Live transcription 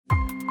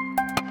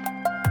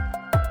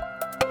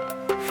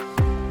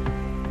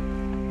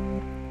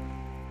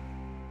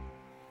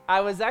I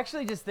was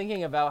actually just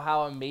thinking about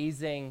how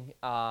amazing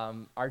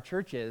our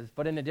church is,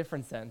 but in a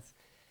different sense.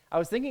 I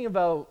was thinking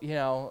about,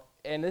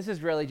 and this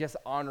is really just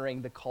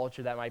honoring the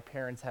culture that my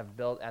parents have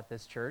built at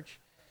this church.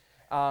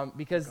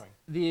 Because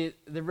the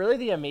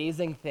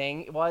amazing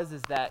thing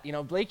is that,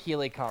 Blake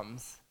Healy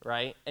comes,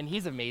 right? And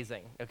he's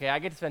amazing, okay? I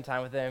get to spend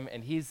time with him,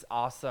 and he's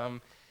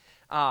awesome.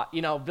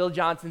 Bill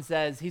Johnson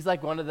says he's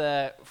like one of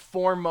the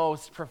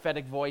foremost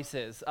prophetic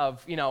voices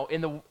of,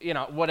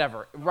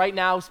 whatever. Right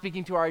now,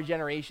 speaking to our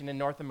generation in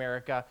North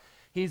America,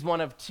 he's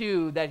one of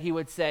two that he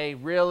would say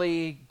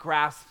really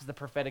grasps the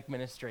prophetic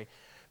ministry.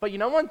 But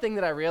one thing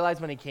that I realized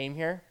when he came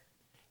here,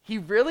 he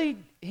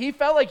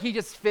felt like he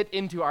just fit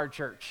into our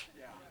church.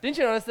 Didn't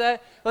you notice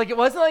that? Like, it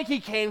wasn't like he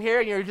came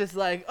here and you're just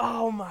like,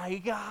 oh my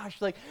gosh,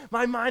 like,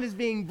 my mind is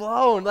being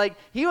blown. Like,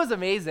 he was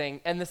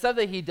amazing, and the stuff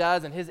that he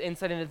does and his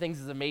insight into things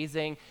is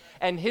amazing,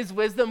 and his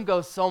wisdom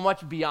goes so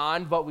much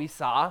beyond what we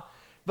saw.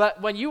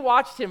 But when you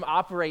watched him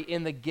operate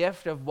in the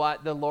gift of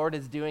what the Lord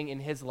is doing in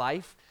his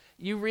life,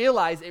 you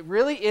realize it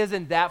really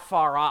isn't that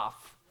far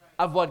off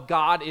of what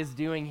God is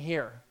doing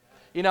here.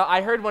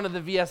 I heard one of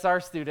the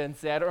VSR students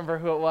say, I don't remember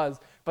who it was,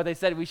 but they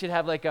said we should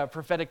have like a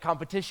prophetic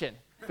competition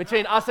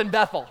between us and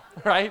Bethel,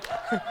 right?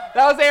 That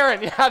was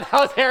Aaron. Yeah, that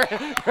was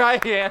Aaron.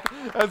 Right, yeah.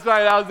 That's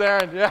right, that was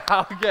Aaron.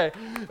 Yeah, okay.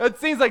 That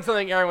seems like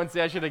something Aaron would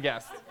say. I should have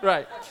guessed.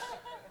 Right.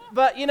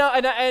 But, and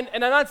I'm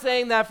not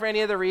saying that for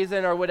any other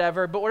reason or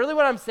whatever, but really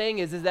what I'm saying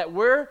is that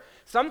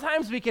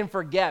sometimes we can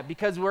forget,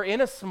 because we're in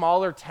a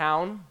smaller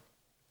town,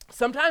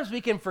 sometimes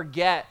we can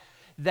forget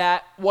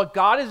that what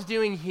God is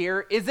doing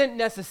here isn't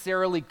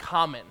necessarily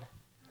common.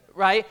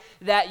 Right?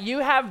 That you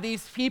have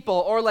these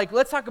people, or like,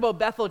 let's talk about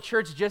Bethel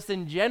Church just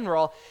in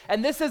general,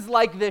 and this is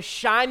like this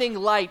shining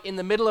light in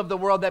the middle of the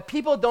world that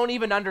people don't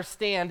even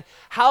understand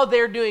how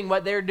they're doing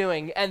what they're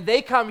doing, and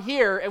they come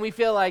here and we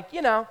feel like,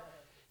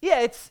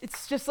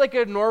 it's just like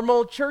a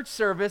normal church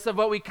service of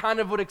what we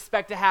kind of would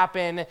expect to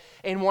happen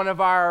in one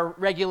of our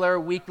regular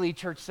weekly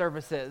church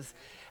services.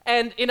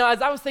 And,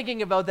 as I was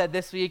thinking about that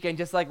this week and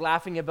just like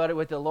laughing about it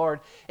with the Lord,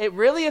 it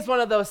really is one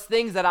of those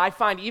things that I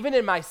find even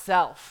in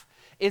myself,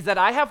 is that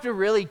I have to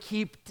really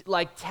keep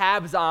like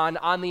tabs on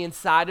the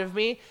inside of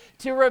me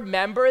to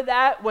remember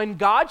that when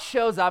God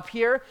shows up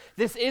here,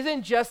 this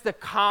isn't just a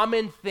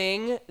common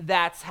thing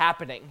that's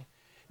happening.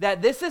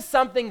 That this is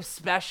something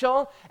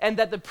special, and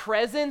that the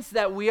presence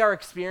that we are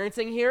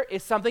experiencing here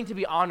is something to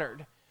be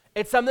honored.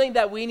 It's something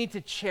that we need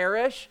to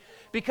cherish,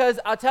 because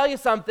I'll tell you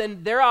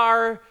something, there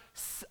are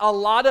a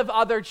lot of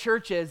other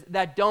churches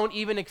that don't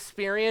even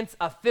experience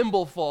a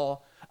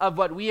thimbleful of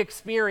what we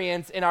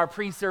experience in our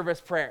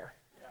pre-service prayer.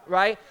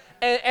 Right?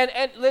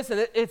 And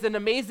listen, it's an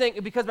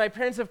amazing, because my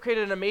parents have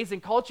created an amazing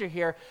culture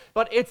here,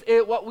 but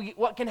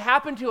what can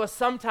happen to us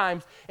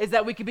sometimes is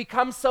that we can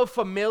become so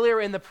familiar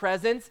in the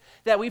presence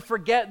that we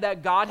forget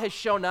that God has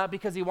shown up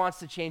because he wants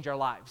to change our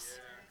lives.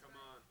 Yeah, come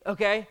on.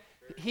 Okay?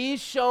 He's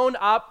shown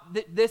up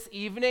this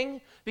evening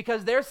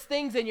because there's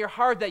things in your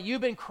heart that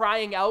you've been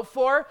crying out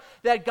for,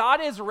 that God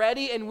is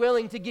ready and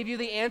willing to give you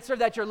the answer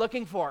that you're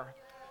looking for.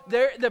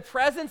 The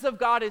presence of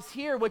God is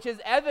here, which is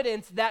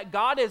evidence that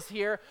God is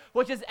here,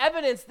 which is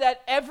evidence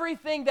that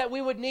everything that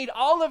we would need,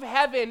 all of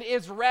heaven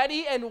is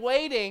ready and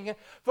waiting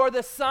for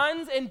the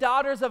sons and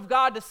daughters of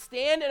God to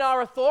stand in our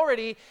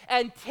authority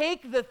and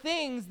take the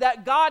things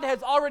that God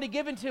has already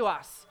given to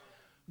us.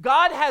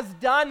 God has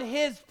done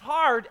his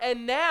part,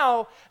 and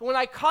now when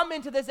I come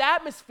into this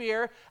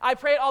atmosphere, I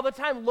pray all the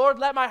time, Lord,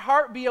 let my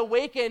heart be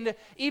awakened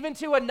even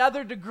to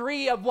another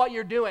degree of what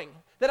you're doing.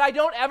 That I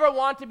don't ever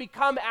want to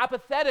become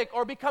apathetic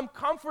or become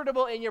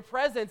comfortable in your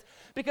presence,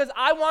 because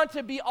I want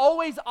to be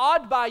always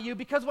awed by you,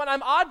 because when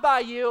I'm awed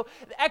by you,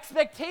 the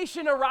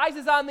expectation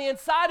arises on the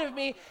inside of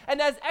me,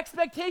 and as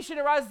expectation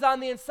arises on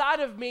the inside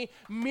of me,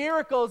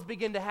 miracles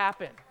begin to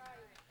happen.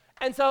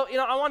 And so,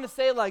 I want to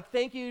say,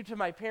 thank you to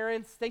my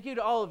parents, thank you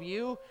to all of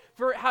you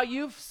for how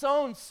you've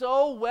sown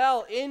so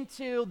well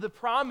into the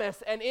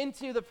promise and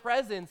into the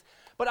presence,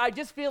 but I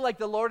just feel like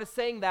the Lord is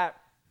saying that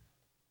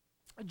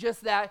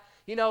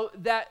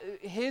that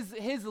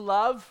his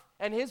love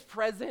and his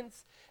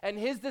presence and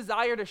his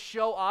desire to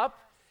show up,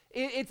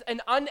 it's an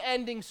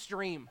unending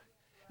stream.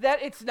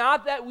 That it's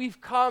not that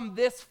we've come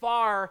this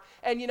far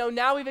and,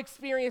 now we've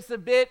experienced a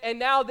bit and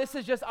now this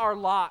is just our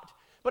lot.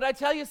 But I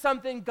tell you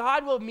something,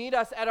 God will meet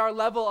us at our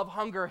level of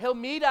hunger. He'll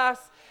meet us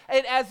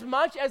and as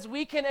much as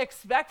we can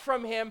expect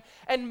from him.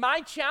 And my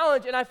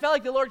challenge, and I felt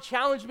like the Lord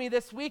challenged me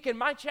this week, and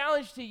my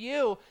challenge to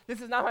you, this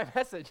is not my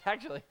message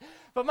actually,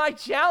 but my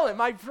challenge,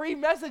 my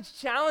pre-message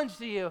challenge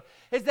to you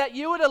is that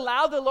you would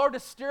allow the Lord to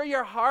stir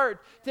your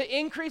heart, to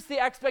increase the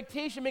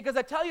expectation, because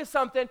I tell you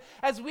something,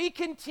 as we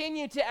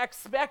continue to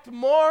expect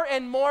more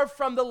and more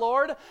from the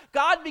Lord,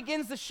 God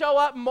begins to show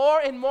up more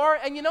and more,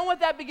 and you know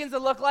what that begins to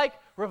look like?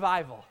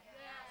 Revival.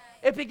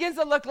 It begins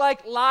to look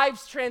like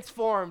lives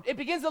transformed. It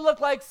begins to look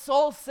like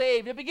souls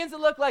saved. It begins to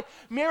look like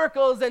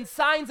miracles and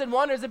signs and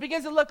wonders. It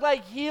begins to look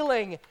like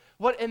healing.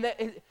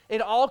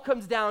 It all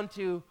comes down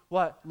to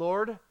what?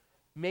 Lord,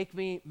 make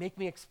me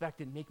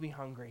expectant, make me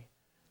hungry.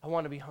 I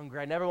want to be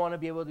hungry. I never want to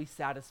be able to be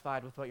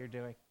satisfied with what you're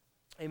doing.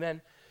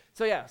 Amen.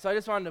 So yeah, so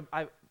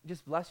I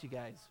just bless you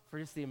guys for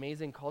just the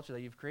amazing culture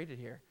that you've created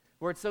here,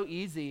 where it's so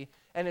easy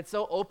and it's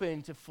so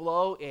open to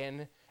flow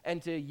in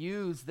and to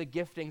use the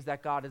giftings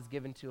that God has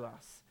given to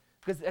us.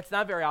 Because it's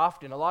not very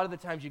often. A lot of the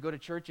times you go to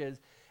churches,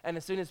 and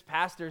as soon as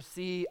pastors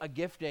see a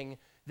gifting,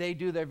 they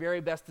do their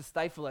very best to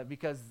stifle it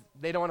because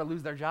they don't want to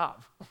lose their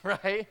job,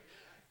 right?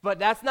 But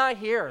that's not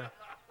here.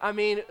 I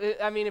mean,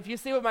 if you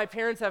see what my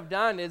parents have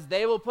done is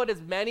they will put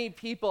as many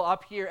people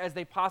up here as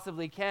they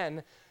possibly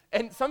can.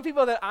 And some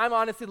people that I'm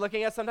honestly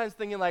looking at sometimes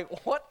thinking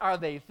like, what are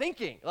they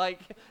thinking? Like,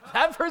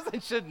 that person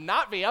should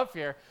not be up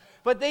here.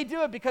 But they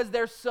do it because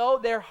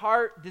their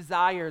heart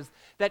desires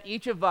that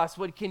each of us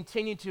would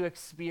continue to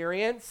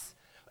experience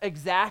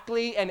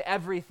exactly and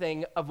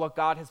everything of what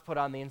God has put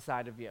on the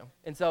inside of you.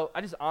 And so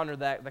I just honor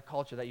the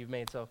culture that you've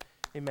made. So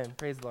amen.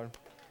 Praise the Lord.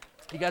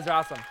 You guys are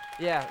awesome.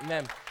 Yeah,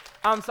 amen.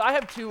 So I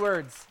have 2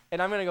 words,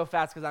 and I'm going to go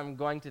fast because I'm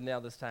going to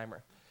nail this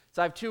timer.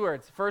 So I have 2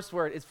 words. First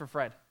word is for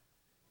Fred.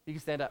 You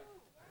can stand up.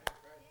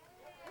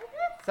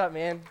 What's up,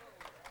 man?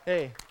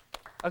 Hey.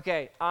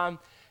 Okay.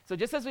 So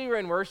just as we were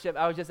in worship,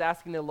 I was just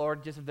asking the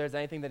Lord just if there's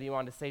anything that he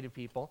wanted to say to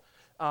people,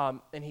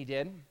 and he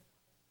did.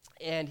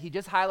 And he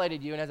just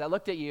highlighted you, and as I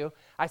looked at you,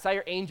 I saw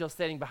your angel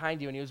standing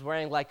behind you, and he was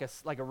wearing like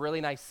a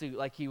really nice suit,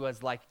 like he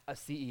was like a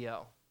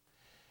CEO.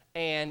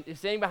 And he was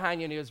standing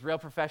behind you, and he was real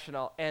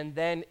professional. And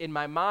then in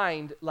my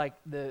mind, like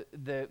the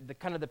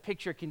kind of the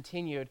picture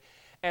continued,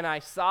 and I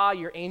saw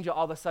your angel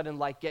all of a sudden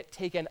like get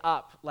taken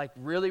up like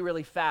really,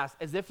 really fast,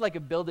 as if like a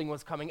building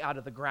was coming out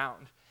of the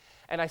ground.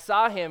 And I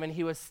saw him, and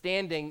he was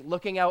standing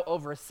looking out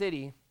over a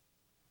city,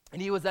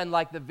 and he was in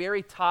like the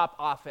very top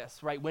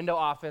office, right, window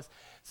office.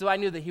 So I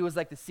knew that he was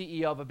like the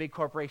CEO of a big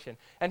corporation.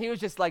 And he was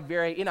just like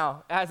very,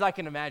 as I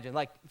can imagine,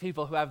 like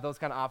people who have those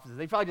kind of offices,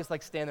 they probably just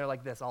like stand there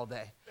like this all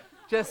day.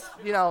 Just,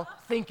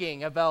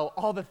 thinking about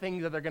all the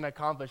things that they're going to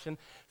accomplish. And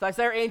so I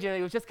saw our angel, and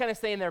he was just kind of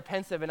staying there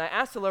pensive, and I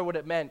asked the Lord what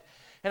it meant.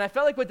 And I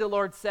felt like what the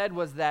Lord said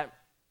was that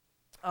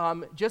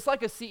just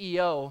like a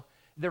CEO,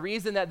 the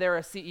reason that they're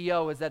a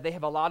CEO is that they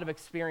have a lot of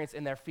experience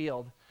in their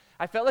field.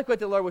 I felt like what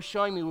the Lord was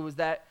showing me was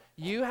that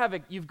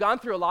you've gone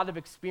through a lot of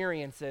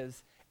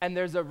experiences, and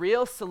there's a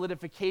real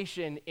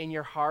solidification in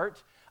your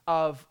heart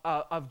of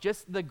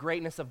just the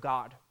greatness of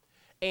God.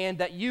 And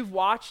that you've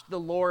watched the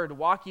Lord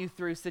walk you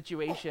through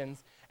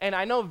situations. And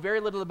I know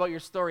very little about your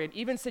story, and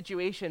even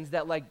situations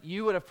that like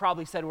you would have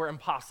probably said were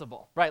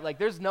impossible, right? Like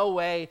there's no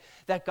way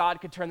that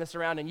God could turn this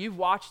around, and you've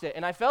watched it.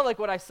 And I felt like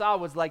what I saw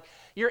was like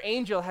your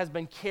angel has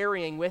been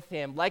carrying with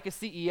him, like a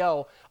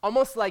CEO,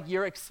 almost like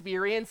your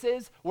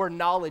experiences were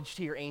knowledge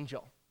to your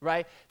angel,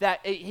 right?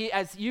 That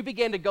as you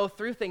began to go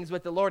through things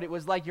with the Lord, it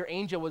was like your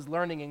angel was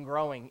learning and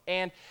growing.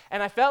 And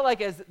I felt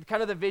like as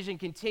kind of the vision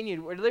continued,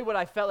 really what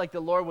I felt like the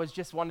Lord was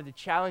just wanted to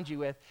challenge you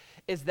with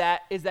is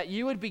that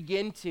you would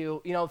begin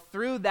to,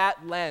 through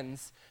that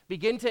lens,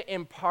 begin to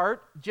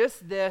impart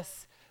just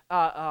this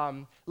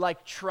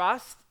like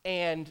trust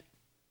and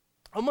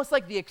almost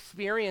like the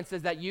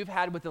experiences that you've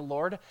had with the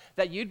Lord,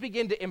 that you'd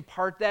begin to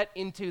impart that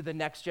into the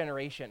next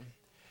generation.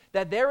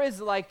 That there is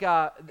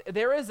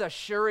a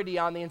surety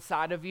on the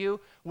inside of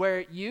you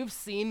where you've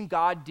seen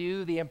God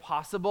do the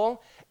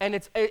impossible, and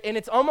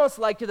it's almost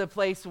like to the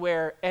place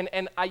where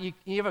you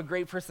have a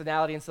great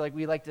personality, and so like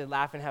we like to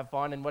laugh and have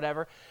fun and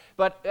whatever.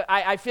 But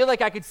I feel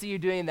like I could see you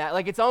doing that.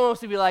 Like it's almost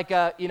to be like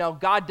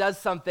God does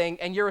something,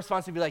 and your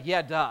response would be like,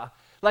 yeah, duh.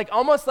 Like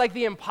almost like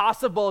the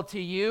impossible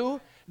to you.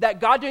 That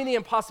God doing the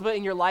impossible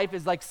in your life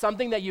is like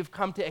something that you've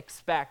come to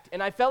expect.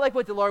 And I felt like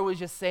what the Lord was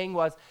just saying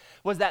was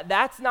that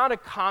that's not a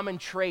common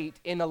trait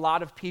in a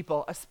lot of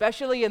people,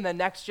 especially in the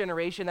next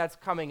generation that's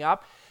coming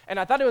up. And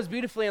I thought it was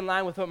beautifully in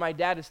line with what my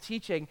dad is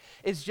teaching,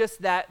 is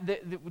just that the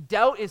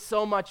doubt is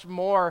so much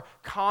more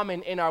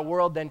common in our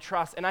world than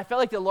trust. And I felt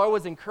like the Lord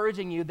was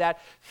encouraging you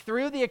that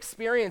through the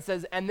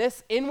experiences and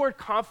this inward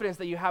confidence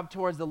that you have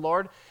towards the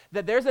Lord,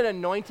 that there's an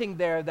anointing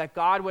there that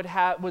God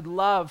would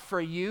love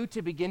for you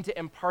to begin to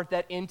impart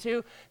that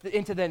into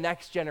the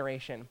next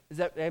generation. Does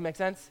that make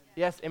sense?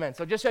 Yes? Amen.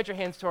 So just stretch your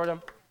hands toward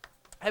him.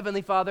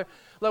 Heavenly Father,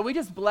 Lord, we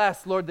just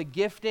bless, Lord, the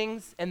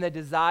giftings and the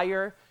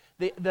desire,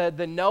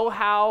 the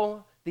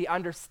know-how, the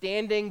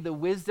understanding, the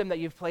wisdom that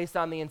you've placed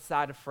on the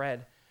inside of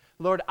Fred.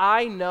 Lord,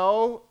 I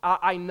know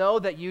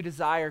that you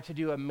desire to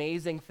do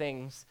amazing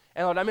things.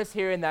 And Lord, I'm just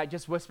hearing that,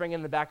 just whispering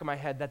in the back of my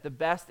head, that the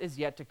best is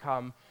yet to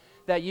come.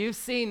 That you've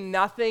seen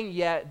nothing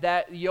yet,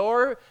 that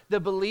the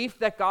belief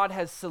that God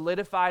has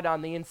solidified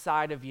on the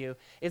inside of you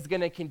is going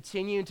to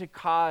continue to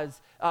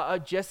cause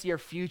just your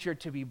future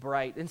to be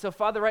bright. And so,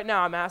 Father, right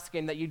now I'm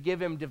asking that you'd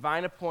give him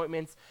divine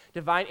appointments,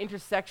 divine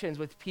intersections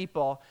with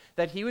people,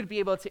 that he would be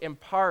able to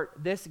impart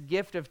this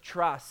gift of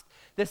trust,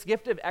 this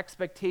gift of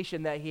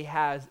expectation that he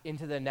has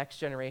into the next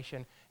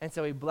generation. And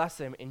so we bless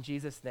him in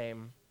Jesus'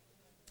 name.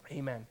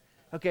 Amen.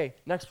 Okay,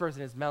 next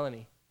person is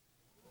Melanie.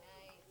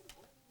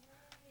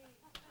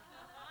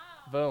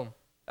 Boom.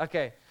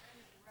 Okay.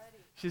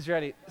 She's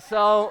ready.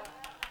 So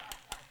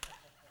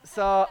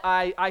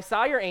I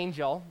saw your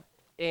angel,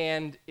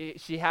 and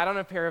she had on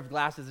a pair of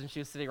glasses, and she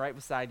was sitting right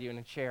beside you in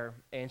a chair,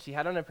 and she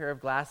had on a pair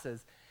of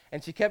glasses,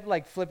 and she kept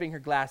like flipping her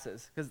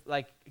glasses,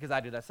 because I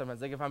do that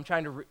sometimes. Like if I'm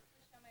trying to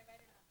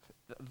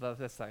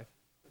this side,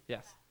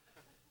 yes.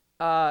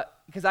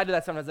 Because I do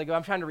that sometimes. Like if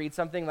I'm trying to read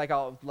something, like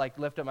I'll like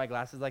lift up my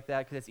glasses like that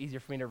because it's easier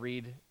for me to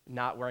read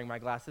not wearing my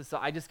glasses. So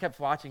I just kept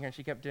watching her, and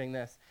she kept doing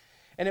this.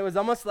 And it was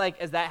almost like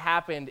as that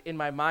happened in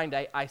my mind,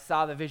 I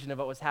saw the vision of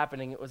what was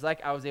happening. It was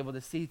like I was able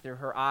to see through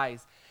her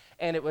eyes.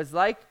 And it was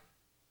like,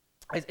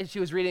 as she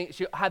was reading,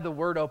 she had the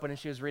Word open and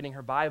she was reading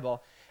her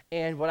Bible.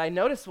 And what I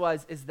noticed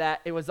is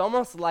that it was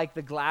almost like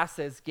the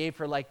glasses gave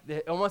her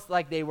almost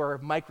like they were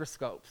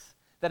microscopes.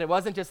 That it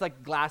wasn't just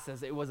like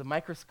glasses, it was a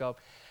microscope.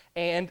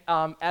 And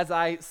as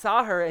I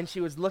saw her and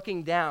she was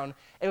looking down,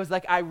 it was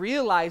like I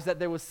realized that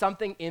there was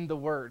something in the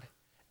Word.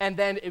 And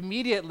then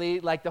immediately,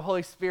 like the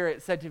Holy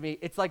Spirit said to me,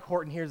 it's like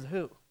Horton Hears a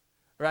Who,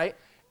 right?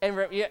 And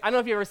I don't know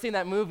if you've ever seen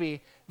that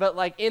movie, but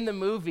like in the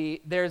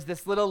movie, there's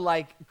this little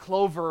like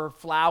clover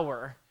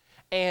flower.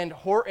 And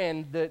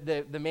Horton,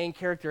 the main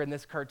character in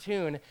this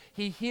cartoon,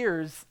 he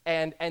hears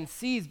and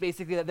sees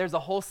basically that there's a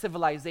whole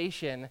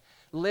civilization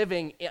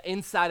living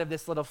inside of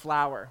this little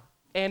flower.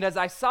 And as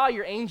I saw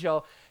your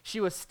angel,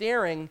 she was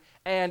staring,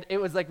 and it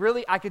was like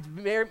really, I could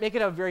make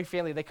it out very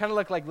faintly. They kind of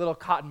look like little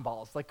cotton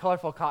balls, like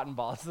colorful cotton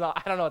balls. So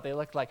I don't know what they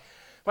looked like.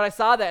 But I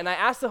saw that, and I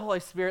asked the Holy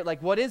Spirit,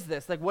 like, what is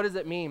this? Like, what does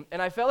it mean?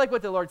 And I felt like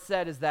what the Lord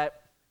said is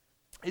that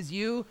as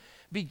you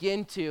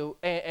begin to,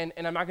 and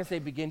I'm not going to say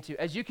begin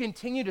to, as you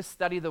continue to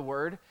study the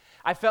Word,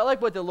 I felt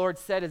like what the Lord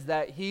said is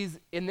that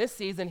in this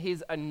season,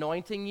 he's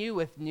anointing you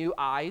with new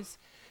eyes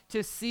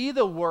to see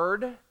the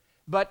Word,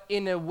 but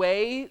in a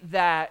way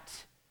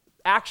that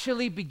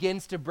actually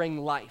begins to bring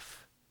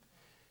life.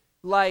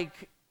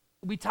 Like,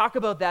 we talk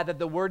about that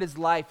the Word is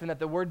life and that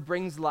the Word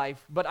brings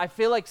life, but I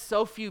feel like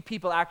so few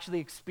people actually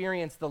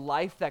experience the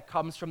life that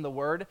comes from the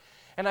Word.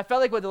 And I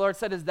felt like what the Lord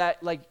said is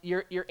that like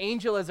your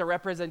angel is a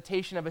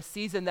representation of a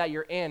season that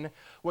you're in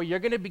where you're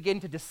going to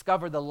begin to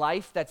discover the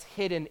life that's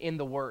hidden in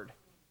the Word.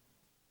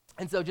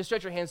 And so just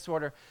stretch your hands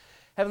toward her.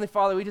 Heavenly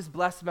Father, we just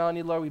bless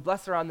Melanie, Lord. We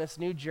bless her on this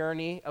new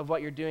journey of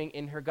what you're doing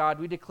in her, God.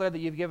 We declare that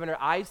you've given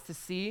her eyes to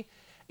see,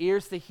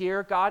 ears to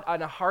hear, God,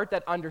 and a heart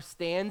that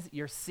understands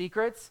your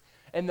secrets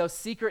and those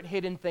secret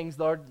hidden things,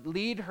 Lord.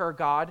 Lead her,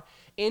 God,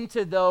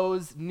 into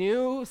those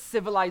new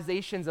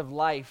civilizations of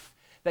life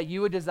that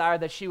you would desire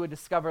that she would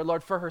discover,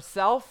 Lord, for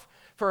herself,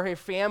 for her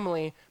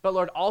family, but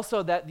Lord,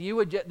 also that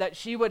that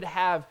she would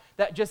have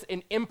that just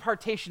an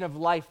impartation of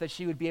life that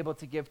she would be able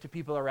to give to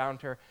people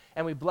around her.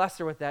 And we bless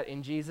her with that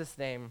in Jesus'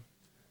 name.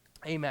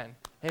 Amen.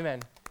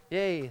 Amen.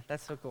 Yay,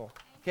 that's so cool.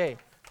 Okay,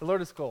 the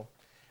Lord is cool.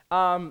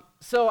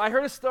 So I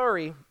heard a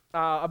story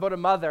about a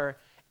mother,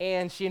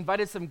 and she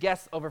invited some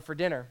guests over for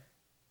dinner.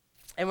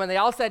 And when they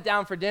all sat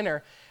down for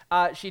dinner,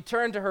 she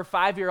turned to her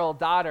 5-year-old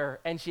daughter,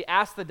 and she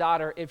asked the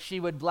daughter if she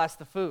would bless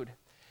the food.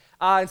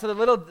 And so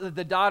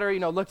the daughter,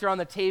 looked around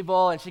the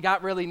table, and she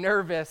got really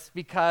nervous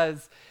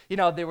because,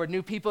 there were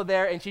new people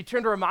there. And she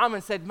turned to her mom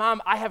and said,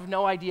 "Mom, I have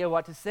no idea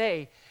what to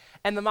say."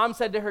 And the mom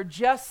said to her,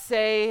 "Just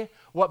say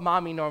what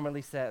Mommy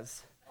normally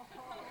says."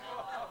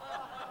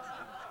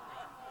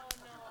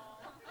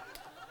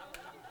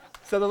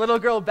 So the little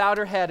girl bowed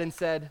her head and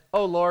said,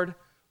 "Oh, Lord,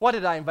 why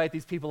did I invite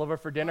these people over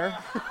for dinner?"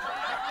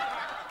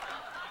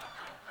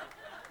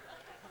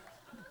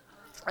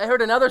 I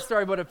heard another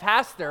story about a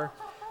pastor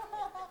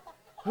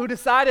who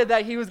decided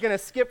that he was going to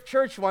skip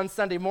church one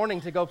Sunday morning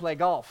to go play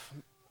golf.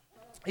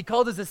 He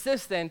called his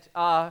assistant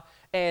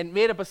and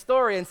made up a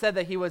story and said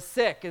that he was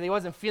sick and he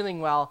wasn't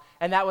feeling well,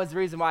 and that was the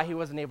reason why he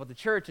wasn't able to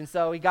church. And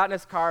so he got in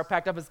his car,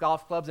 packed up his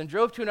golf clubs, and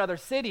drove to another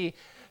city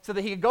so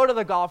that he could go to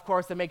the golf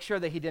course and make sure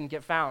that he didn't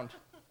get found.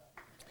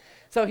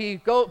 So he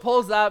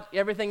pulls up,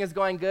 everything is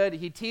going good.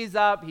 He tees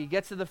up, he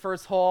gets to the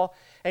first hole,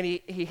 and he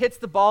hits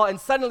the ball,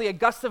 and suddenly a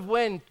gust of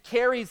wind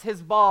carries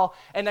his ball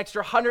an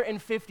extra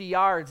 150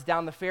 yards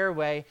down the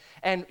fairway,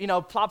 and,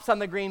 plops on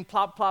the green,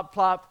 plop, plop,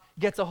 plop,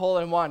 gets a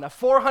hole-in-one, a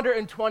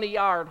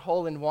 420-yard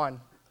hole-in-one.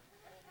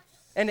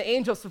 And the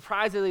angel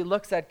surprisingly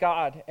looks at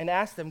God and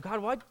asks him,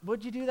 "God,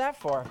 what'd you do that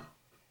for?"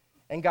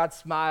 And God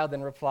smiled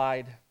and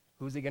replied,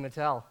 "Who's he going to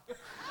tell?"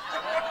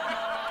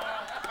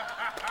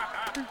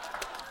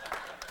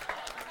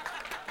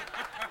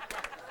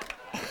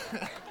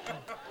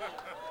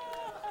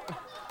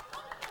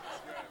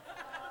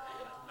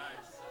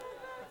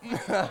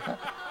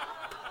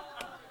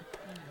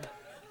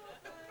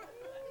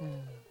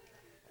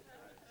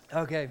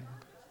 Okay.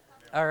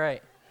 All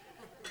right.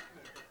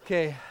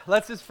 Okay,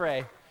 let's just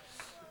pray.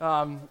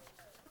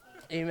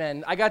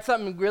 Amen. I got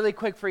something really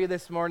quick for you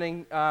this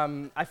morning.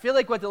 I feel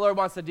like what the Lord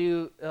wants to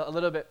do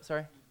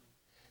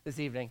this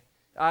evening.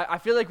 I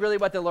feel like really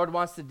what the Lord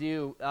wants to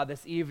do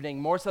this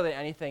evening, more so than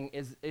anything,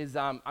 is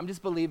I'm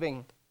just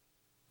believing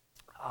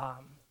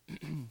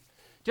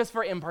just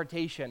for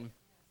impartation.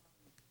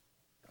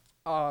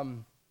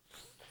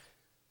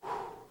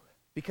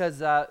 Because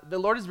the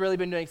Lord has really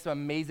been doing some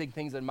amazing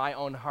things in my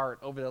own heart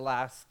over the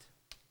last,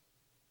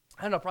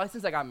 probably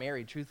since I got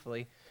married,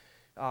 truthfully.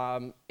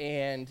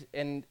 And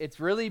it's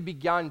really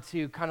begun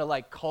to kind of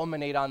like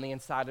culminate on the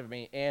inside of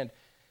me. And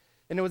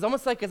And it was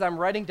almost like as I'm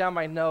writing down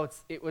my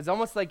notes, it was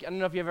almost like, I don't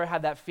know if you ever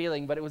had that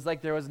feeling, but it was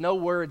like there was no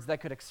words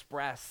that could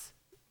express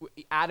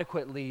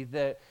adequately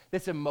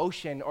this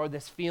emotion or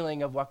this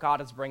feeling of what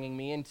God is bringing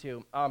me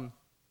into. And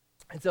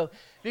so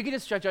if you could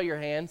just stretch out your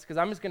hands, because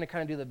I'm just going to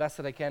kind of do the best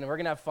that I can, and we're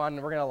going to have fun,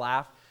 and we're going to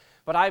laugh.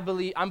 But I'm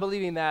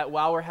believing that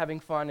while we're having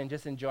fun and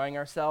just enjoying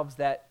ourselves,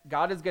 that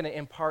God is going to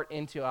impart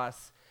into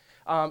us.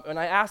 And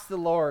I asked the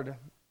Lord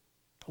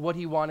what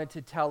he wanted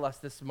to tell us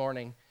this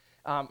morning.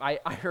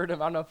 I heard him,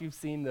 I don't know if you've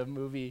seen the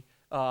movie,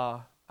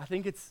 I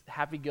think it's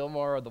Happy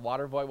Gilmore or The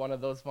Waterboy, one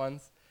of those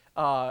ones.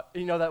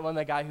 You know that one,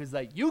 that guy who's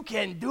like, you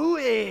can do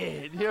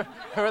it. You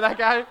remember that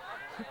guy?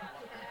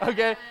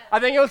 Okay, I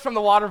think it was from The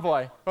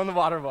Waterboy,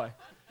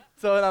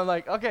 So and I'm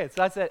like, okay, so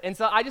that's it. And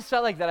so I just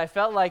felt like that. I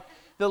felt like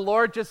the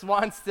Lord just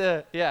wants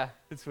to, yeah,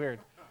 it's weird.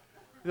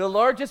 The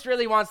Lord just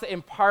really wants to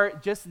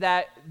impart just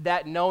that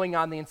knowing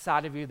on the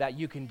inside of you that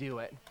you can do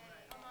it.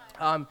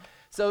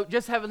 So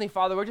just Heavenly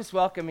Father, we're just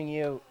welcoming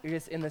you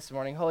just in this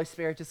morning. Holy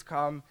Spirit, just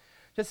come.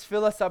 Just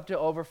fill us up to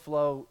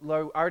overflow.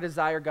 Lord, our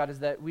desire, God, is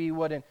that we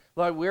wouldn't,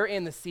 Lord, we're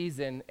in the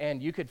season,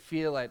 and you could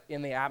feel it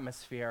in the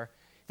atmosphere,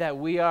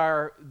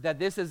 that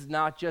this is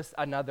not just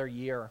another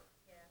year.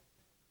 Yeah.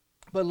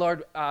 But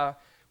Lord,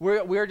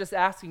 we're just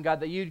asking, God,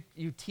 that you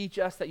teach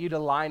us, that you'd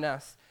align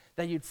us,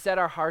 that you'd set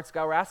our hearts,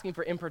 God. We're asking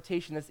for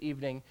impartation this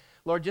evening.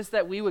 Lord, just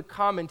that we would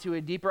come into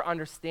a deeper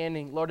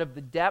understanding, Lord, of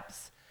the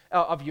depths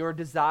of your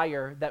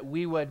desire, that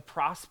we would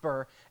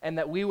prosper and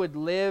that we would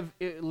live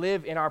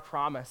in our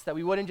promise, that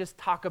we wouldn't just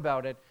talk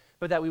about it,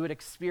 but that we would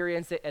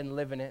experience it and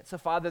live in it. So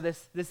Father,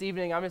 this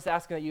evening, I'm just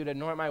asking that you'd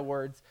anoint my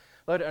words.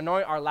 Lord,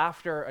 anoint our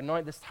laughter,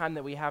 anoint this time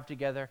that we have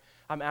together.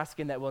 I'm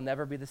asking that we'll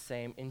never be the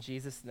same. In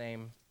Jesus'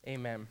 name,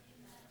 amen.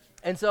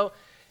 And so,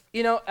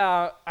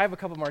 I have a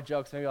couple more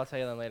jokes. Maybe I'll tell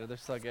you them later. They're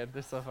so good.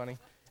 They're so funny.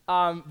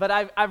 But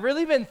I've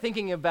really been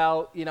thinking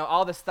about,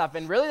 all this stuff,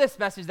 and really this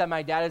message that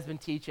my dad has been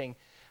teaching.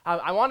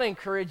 I want to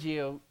encourage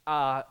you.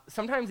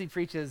 Sometimes he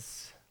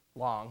preaches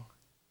long.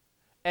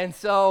 And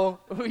so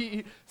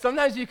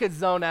sometimes you could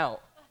zone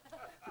out.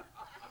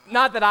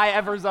 Not that I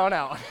ever zone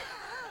out.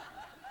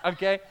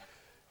 Okay?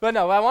 But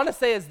no, what I want to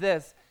say is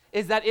this,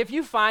 is that if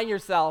you find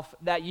yourself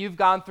that you've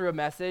gone through a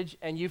message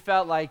and you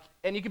felt like,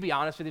 and you can be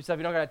honest with yourself,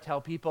 you don't got to tell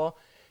people,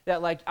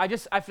 that like, I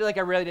feel like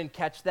I really didn't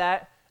catch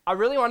that. I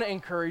really want to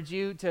encourage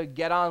you to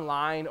get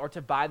online or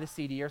to buy the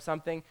CD or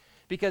something,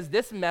 because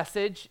this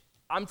message,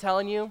 I'm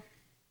telling you,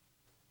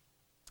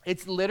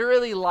 it's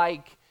literally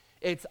like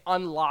it's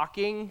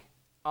unlocking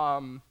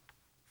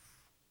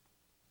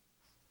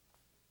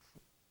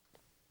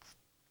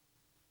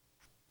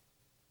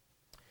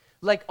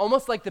like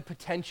almost like the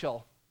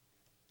potential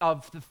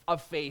of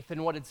faith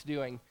and what it's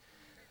doing.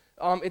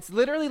 It's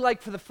literally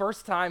like for the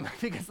first time,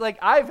 because like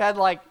I've had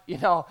like,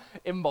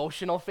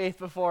 emotional faith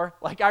before.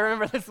 Like I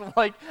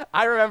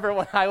remember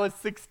when I was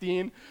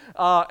 16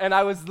 and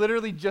I was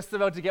literally just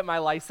about to get my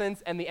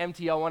license and the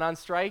MTO went on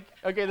strike.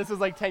 Okay, this was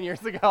like 10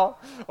 years ago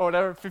or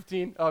whatever,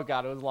 15. Oh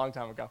God, it was a long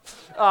time ago.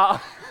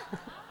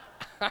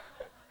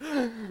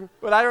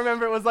 But I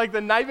remember it was like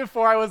the night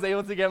before I was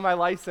able to get my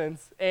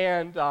license,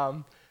 and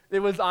it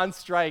was on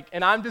strike,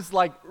 and I'm just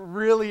like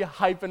really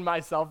hyping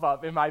myself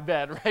up in my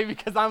bed, right?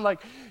 Because I'm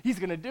like, he's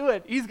gonna do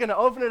it. He's gonna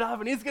open it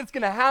up, and it's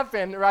gonna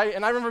happen, right?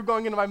 And I remember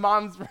going into my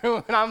mom's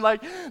room, and I'm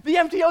like, the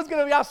MTO's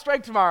gonna be off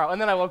strike tomorrow. And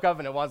then I woke up,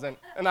 and it wasn't.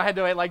 And I had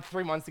to wait like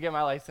 3 months to get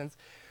my license.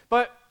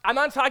 But I'm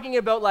not talking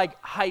about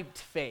like hyped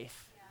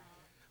faith. Yeah.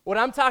 What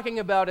I'm talking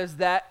about is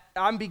that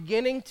I'm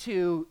beginning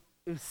to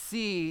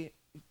see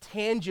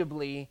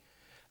tangibly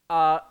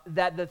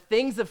that the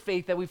things of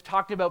faith that we've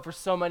talked about for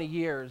so many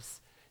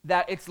years,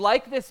 that it's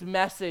like this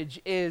message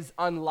is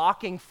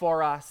unlocking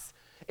for us.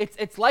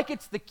 It's like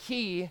it's the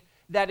key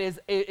that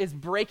is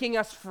breaking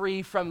us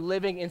free from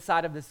living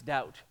inside of this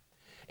doubt.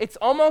 It's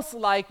almost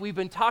like we've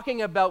been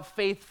talking about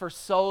faith for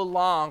so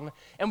long,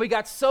 and we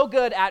got so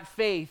good at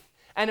faith,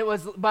 and we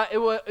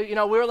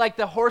were like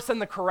the horse in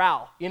the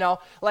corral,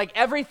 like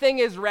everything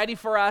is ready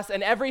for us,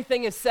 and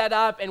everything is set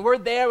up, and we're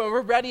there, and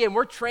we're ready, and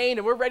we're trained,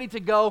 and we're ready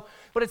to go,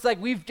 but it's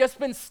like we've just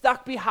been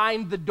stuck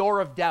behind the door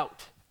of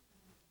doubt.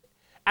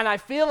 And I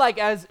feel like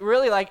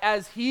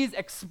as he's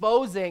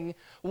exposing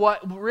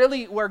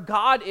where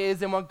God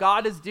is and what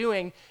God is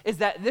doing, is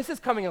that this is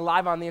coming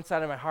alive on the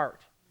inside of my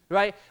heart,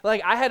 right?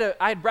 Like I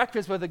had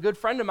breakfast with a good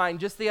friend of mine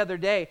just the other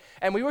day,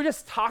 and we were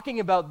just talking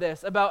about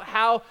this, about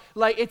how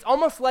like it's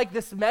almost like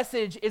this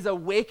message is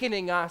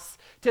awakening us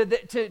to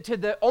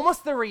the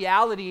almost the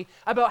reality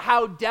about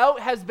how doubt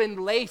has been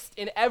laced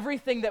in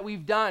everything that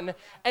we've done.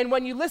 And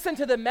when you listen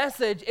to the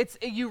message,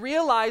 you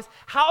realize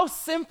how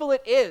simple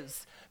it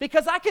is.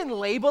 Because I can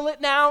label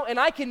it now, and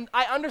I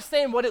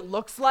understand what it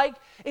looks like.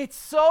 It's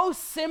so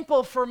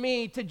simple for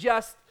me to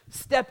just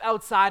step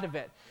outside of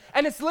it.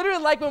 And it's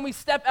literally like when we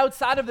step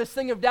outside of this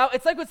thing of doubt,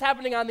 it's like what's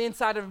happening on the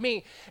inside of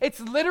me. It's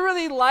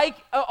literally like,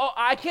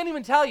 I can't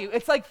even tell you.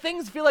 It's like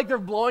things feel like they're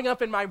blowing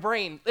up in my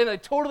brain in a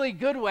totally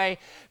good way,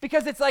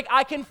 because it's like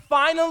I can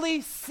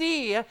finally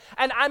see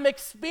and I'm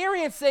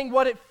experiencing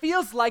what it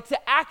feels like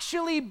to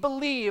actually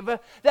believe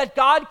that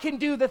God can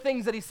do the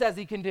things that he says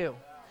he can do.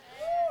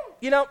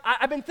 You know,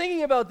 I've been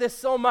thinking about this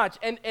so much,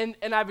 and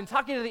I've been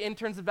talking to the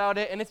interns about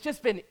it, and it's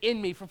just been in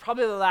me for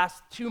probably the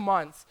last 2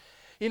 months.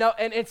 You know,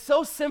 and it's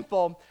so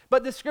simple,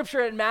 but the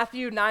scripture in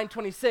Matthew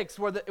 9:26,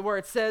 where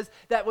it says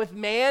that with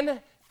man,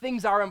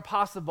 things are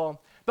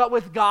impossible, but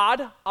with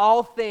God,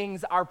 all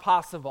things are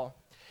possible.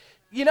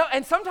 You know,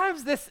 and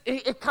sometimes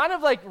it kind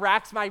of like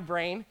racks my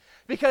brain,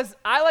 because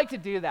I like to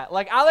do that.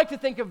 Like, I like to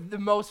think of the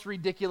most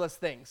ridiculous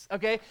things,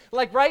 okay?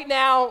 Like right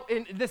now,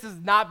 this is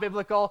not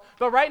biblical,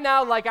 but right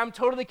now, like I'm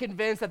totally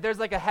convinced that there's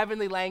like a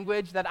heavenly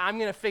language that I'm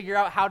gonna figure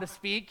out how to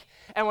speak.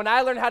 And when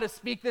I learn how to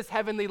speak this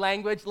heavenly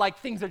language, like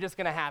things are just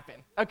gonna happen,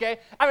 okay?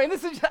 I mean,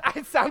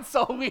 it sounds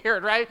so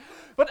weird, right?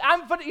 But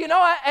you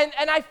know,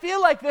 and I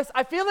feel like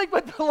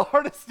what the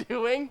Lord is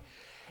doing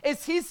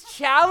is he's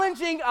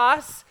challenging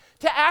us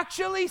to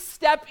actually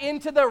step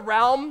into the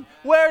realm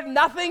where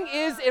nothing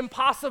is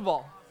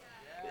impossible.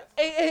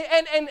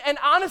 And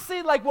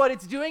honestly, like what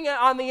it's doing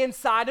on the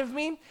inside of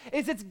me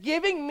is it's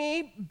giving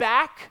me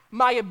back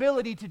my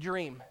ability to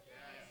dream.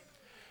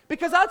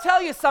 Because I'll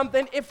tell you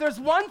something, if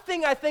there's one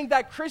thing I think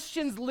that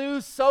Christians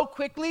lose so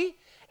quickly,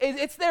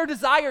 it's their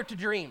desire to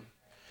dream.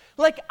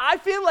 Like, I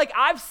feel like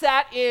I've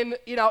sat in,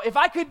 you know, if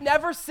I could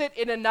never sit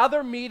in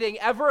another meeting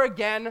ever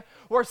again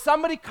where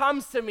somebody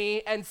comes to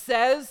me and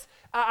says,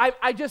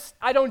 I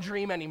don't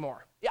dream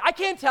anymore. I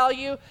can't tell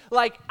you,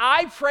 like,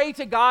 I pray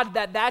to God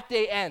that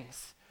day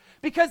ends.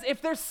 Because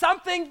if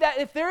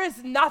there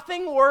is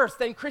nothing worse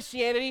than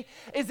Christianity,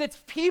 is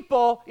it's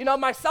people, you know,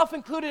 myself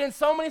included in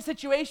so many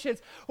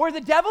situations, where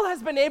the devil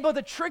has been able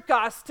to trick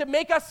us to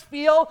make us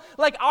feel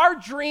like our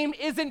dream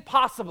isn't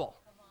possible.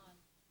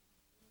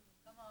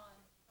 Come on.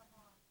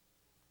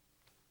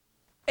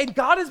 And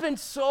God has been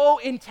so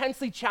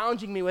intensely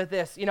challenging me with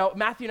this. You know,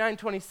 Matthew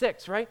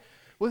 9:26, right?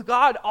 With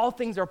God, all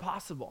things are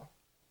possible.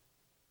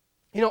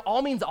 You know,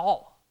 all means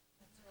all.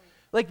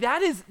 Like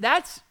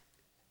that's,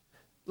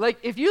 like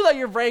if you let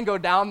your brain go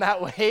down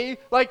that way,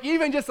 like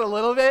even just a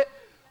little bit,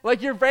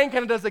 like your brain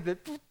kind of does like the,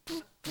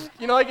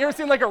 you know, like you ever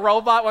seen like a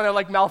robot when they're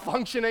like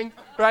malfunctioning,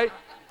 right?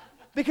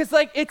 Because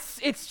like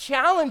it's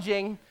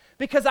challenging,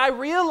 because I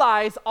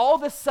realize all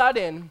of a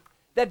sudden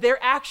that there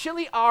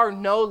actually are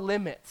no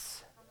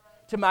limits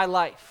to my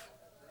life.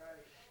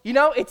 You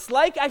know, it's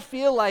like I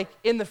feel like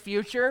in the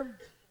future,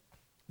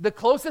 the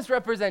closest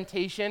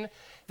representation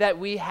that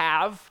we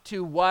have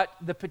to what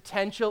the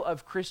potential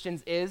of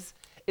Christians is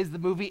the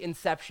movie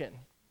Inception.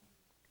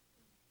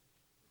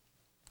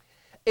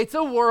 It's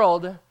a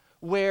world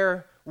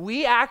where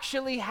we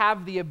actually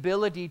have the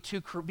ability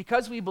to,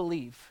 because we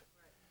believe,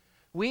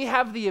 we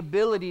have the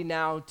ability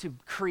now to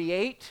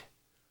create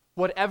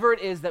whatever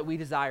it is that we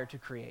desire to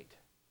create.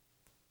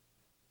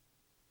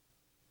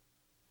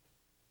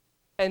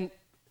 And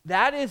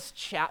that is,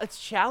 it's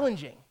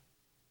challenging.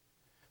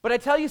 But I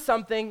tell you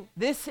something,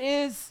 this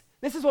is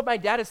what my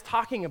dad is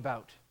talking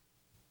about.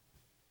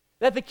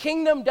 That the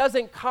kingdom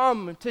doesn't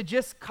come to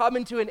just come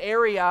into an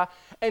area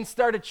and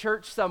start a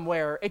church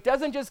somewhere. It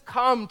doesn't just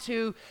come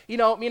to, you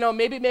know,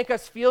 maybe make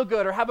us feel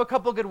good or have a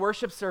couple good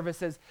worship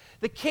services.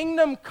 The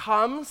kingdom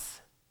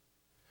comes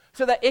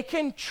so that it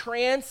can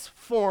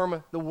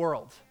transform the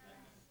world.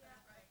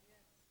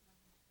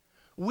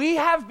 We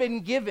have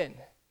been given,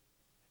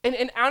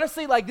 and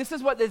honestly, like this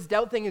is what this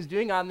doubt thing is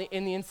doing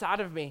in the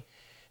inside of me.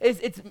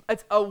 It's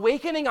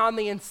awakening on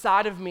the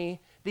inside of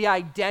me the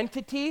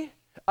identity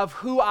of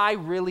who I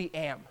really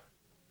am.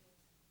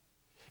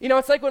 You know,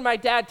 it's like when my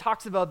dad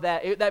talks about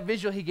that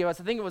visual he gave us,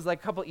 I think it was like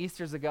a couple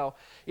Easters ago,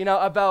 you know,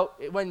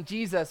 about when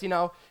Jesus, you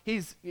know,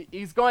 he's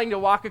going to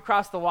walk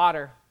across the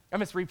water. I'm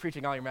just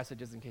re-preaching all your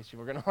messages in case you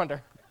were going to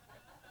wonder.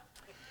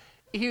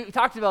 He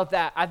talked about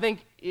that, I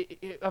think,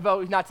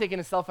 about not taking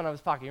his cell phone out of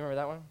his pocket. You remember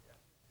that one?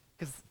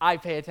 Because I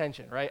pay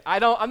attention, right?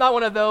 I'm not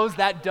one of those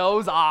that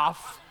doze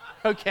off.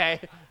 Okay,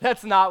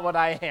 that's not what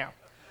I am.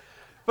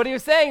 But he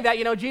was saying that,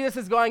 you know, Jesus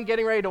is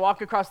getting ready to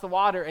walk across the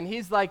water, and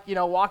he's like, you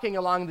know, walking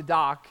along the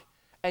dock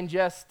and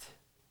just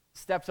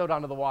steps out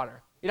onto the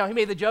water. You know, he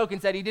made the joke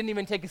and said he didn't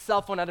even take his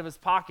cell phone out of his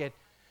pocket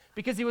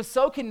because he was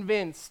so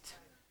convinced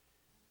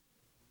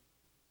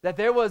that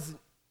there was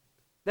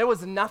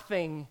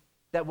nothing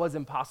that was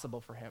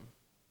impossible for him.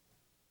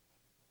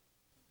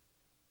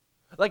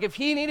 Like if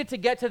he needed to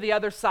get to the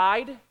other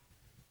side,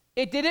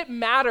 it didn't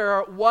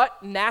matter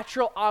what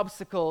natural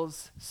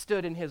obstacles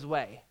stood in his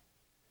way.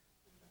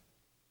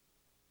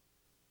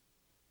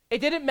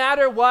 It didn't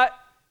matter what,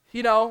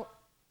 you know,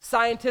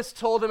 scientists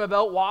told him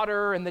about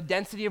water and the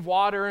density of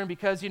water, and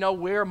because, you know,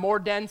 we're more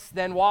dense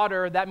than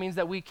water, that means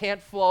that we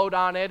can't float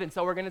on it, and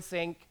so we're going to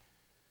sink.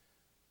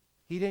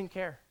 He didn't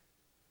care.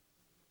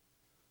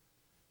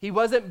 He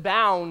wasn't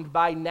bound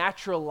by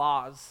natural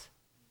laws.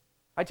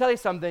 I tell you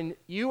something,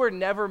 you were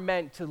never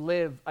meant to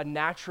live a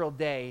natural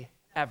day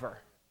ever.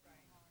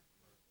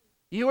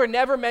 You were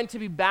never meant to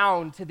be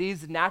bound to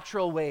these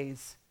natural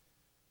ways.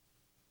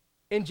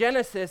 In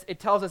Genesis, it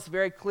tells us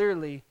very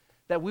clearly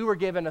that we were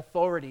given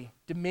authority,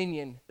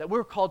 dominion, that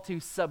we're called to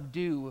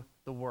subdue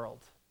the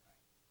world.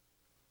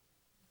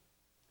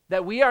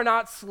 That we are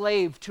not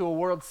slave to a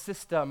world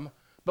system,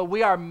 but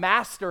we are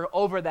master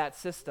over that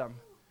system.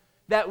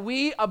 That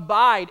we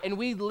abide and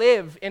we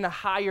live in a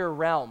higher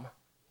realm.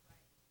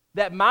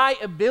 That my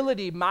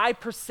ability, my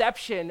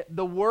perception,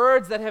 the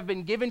words that have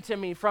been given to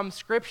me from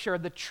Scripture,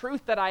 the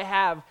truth that I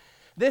have,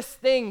 this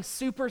thing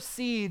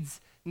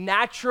supersedes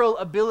natural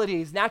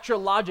abilities, natural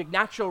logic,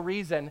 natural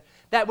reason.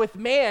 That with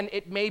man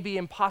it may be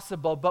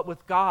impossible, but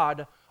with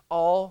God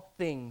all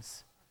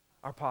things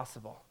are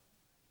possible.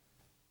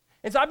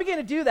 And so I began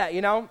to do that,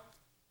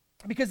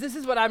 because this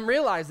is what I'm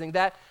realizing,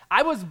 that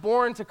I was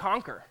born to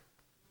conquer.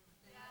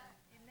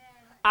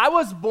 I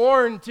was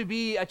born to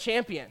be a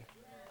champion.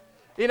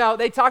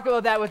 They talk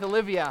about that with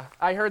Olivia.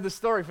 I heard the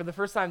story for the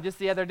first time just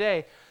the other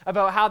day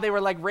about how they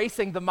were like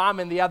racing the mom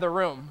in the other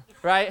room,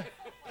 right?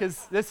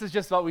 Because this is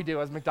just what we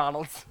do as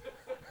McDonald's.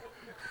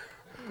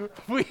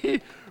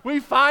 We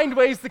find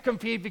ways to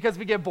compete because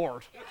we get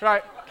bored,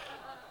 right?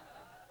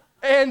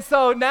 And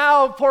so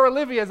now poor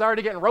Olivia is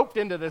already getting roped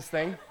into this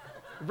thing.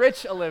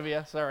 Rich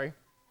Olivia, sorry.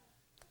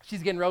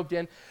 She's getting roped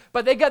in.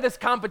 But they got this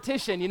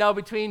competition,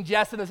 between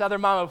Jess and this other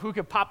mom of who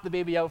could pop the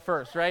baby out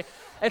first, right?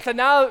 And so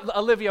now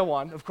Olivia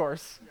won, of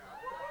course.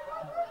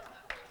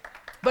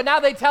 But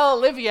now they tell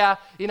Olivia,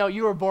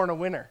 you were born a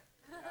winner,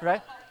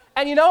 right?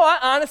 And you know what,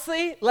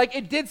 honestly,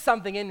 it did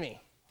something in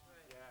me.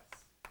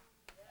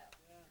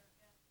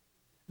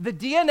 The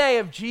DNA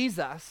of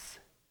Jesus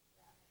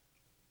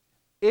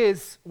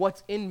is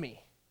what's in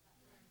me.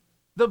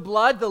 The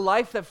blood, the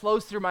life that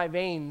flows through my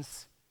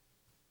veins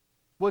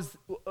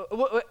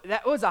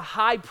that was a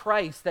high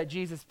price that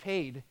Jesus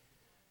paid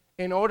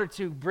in order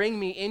to bring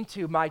me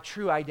into my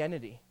true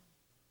identity.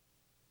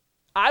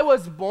 I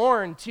was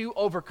born to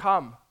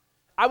overcome.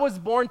 I was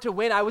born to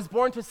win. I was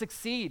born to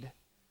succeed.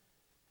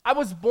 I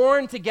was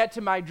born to get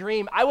to my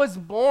dream. I was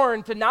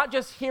born to not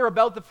just hear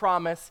about the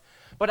promise,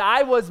 but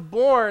I was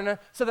born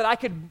so that I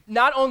could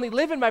not only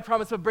live in my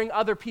promise, but bring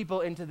other people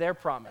into their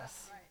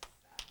promise.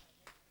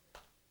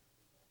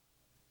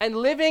 And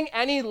living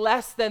any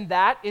less than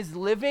that is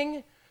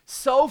living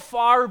so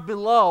far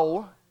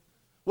below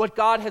what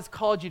God has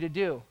called you to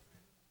do.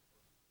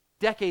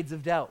 Decades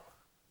of doubt.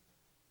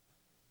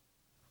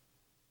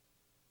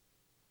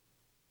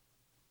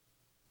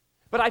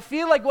 But I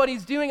feel like what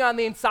he's doing on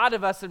the inside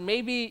of us, and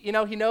maybe, he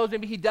knows,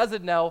 maybe he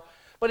doesn't know,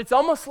 but it's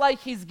almost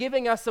like he's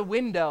giving us a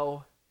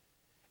window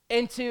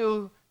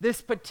into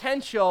this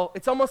potential.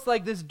 It's almost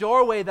like this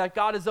doorway that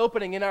God is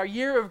opening. In our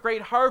year of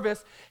great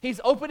harvest,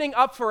 he's opening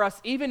up for us,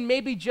 even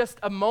maybe just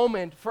a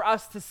moment for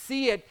us to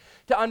see it,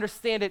 to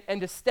understand it, and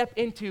to step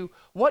into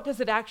what does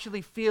it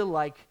actually feel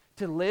like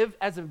to live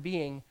as a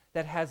being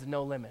that has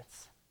no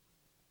limits?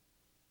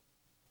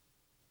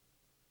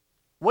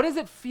 What does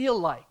it feel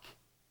like?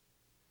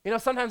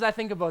 Sometimes I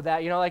think about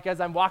that,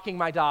 as I'm walking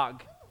my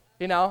dog,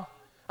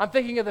 I'm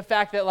thinking of the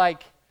fact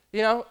that,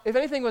 if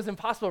anything was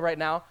impossible right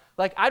now,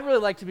 I'd really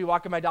like to be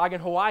walking my dog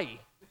in Hawaii,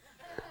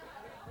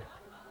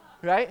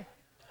 right?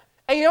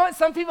 And you know what?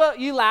 Some people,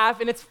 you laugh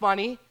and it's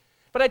funny,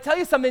 but I tell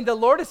you something, the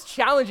Lord is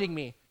challenging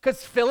me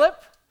because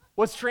Philip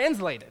was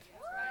translated,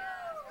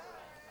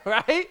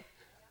 right?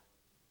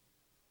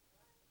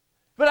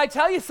 But I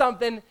tell you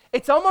something,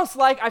 it's almost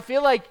like, I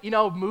feel like,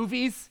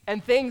 movies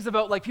and things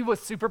about people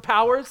with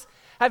superpowers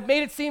have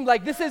made it seem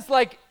like this is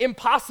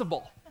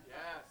impossible. Yes.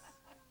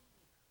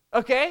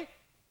 Okay?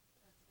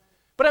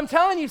 But I'm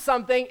telling you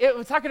something, I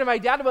was talking to my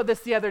dad about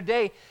this the other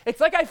day. It's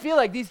like I feel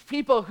like these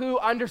people who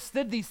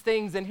understood these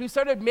things and who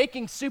started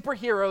making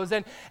superheroes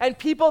and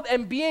people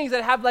and beings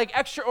that have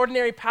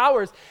extraordinary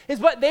powers is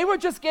what they were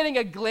just getting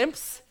a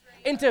glimpse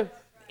into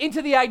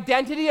the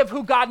identity of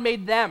who God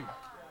made them.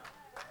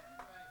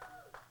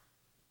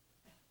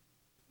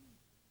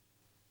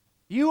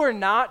 You are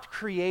not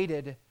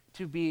created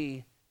to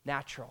be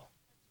natural.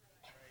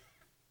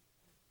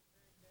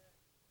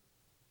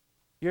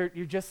 You're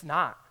just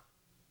not.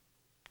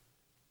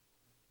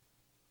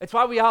 It's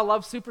why we all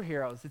love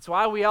superheroes. It's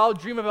why we all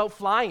dream about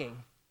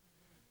flying.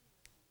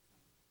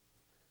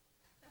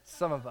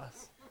 Some of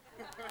us.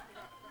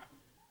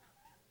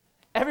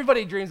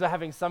 Everybody dreams about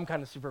having some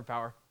kind of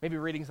superpower. Maybe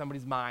reading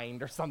somebody's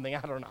mind or something,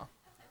 I don't know.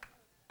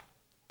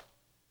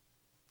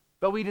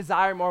 But we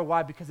desire more.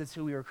 Why? Because it's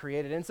who we were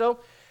created. And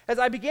so, as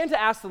I began to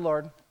ask the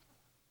Lord,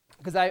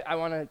 because I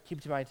want to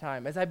keep to my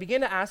time, as I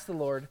began to ask the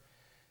Lord,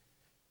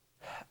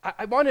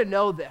 I want to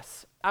know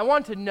this. I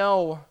want to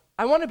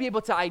be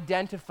able to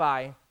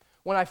identify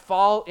when I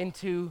fall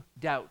into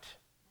doubt.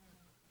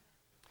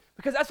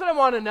 Because that's what I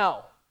want to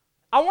know.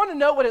 I want to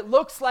know what it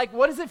looks like.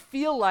 What does it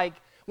feel like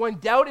when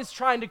doubt is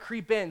trying to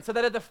creep in? So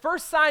that at the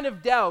first sign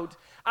of doubt,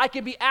 I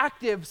can be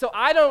active so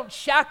I don't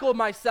shackle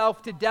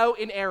myself to doubt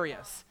in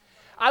areas.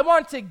 I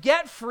want to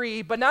get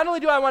free, but not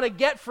only do I want to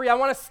get free, I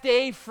want to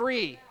stay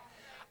free.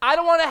 I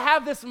don't want to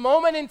have this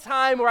moment in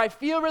time where I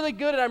feel really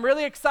good and I'm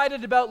really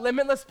excited about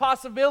limitless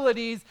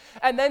possibilities,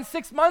 and then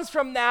 6 months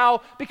from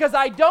now, because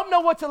I don't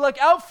know what to look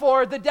out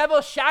for, the devil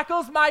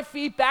shackles my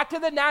feet back to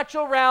the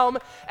natural realm,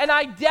 and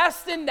I'm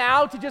destined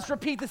now to just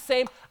repeat the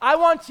same. I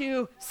want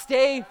to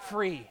stay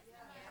free.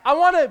 I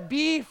want to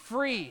be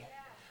free.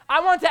 I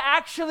want to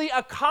actually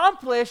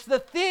accomplish the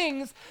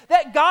things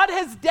that God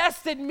has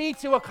destined me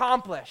to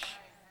accomplish.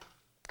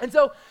 And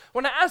so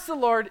when I asked the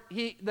Lord,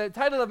 the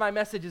title of my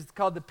message is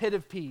called The Pit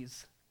of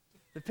Peas.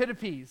 The Pit of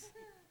Peas.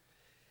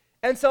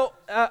 And so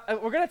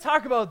we're going to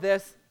talk about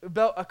this,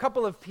 about a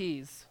couple of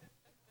peas.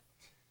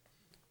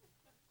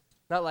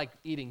 Not like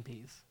eating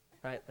peas,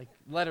 right? Like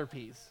letter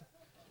peas.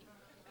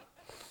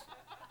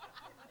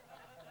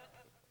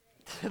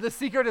 The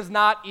secret is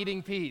not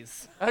eating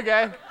peas,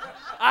 okay?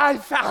 I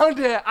found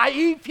it. I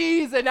eat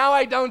peas and now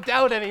I don't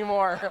doubt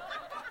anymore.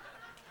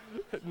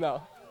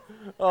 No.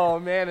 Oh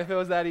man, if it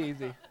was that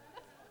easy.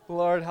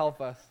 Lord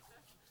help us.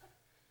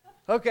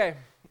 Okay,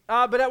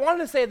 but I wanted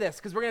to say this,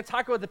 because we're going to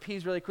talk about the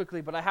peas really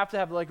quickly, but I have to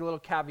have like a little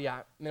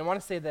caveat. And I want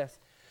to say this,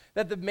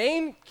 that the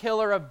main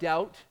killer of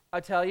doubt, I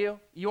tell you,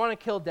 you want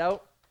to kill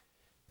doubt?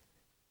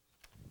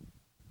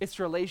 It's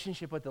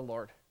relationship with the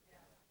Lord.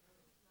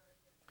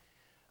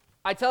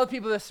 I tell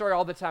people this story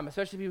all the time,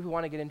 especially people who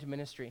want to get into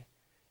ministry.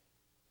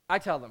 I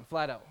tell them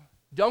flat out,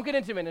 don't get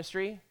into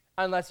ministry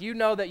unless you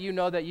know that you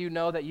know that you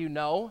know that you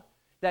know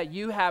that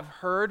you have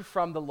heard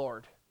from the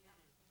Lord.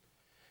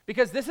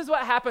 Because this is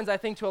what happens, I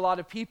think, to a lot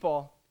of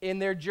people in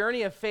their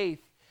journey of faith,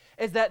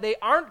 is that they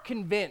aren't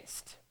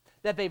convinced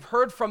that they've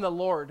heard from the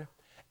Lord.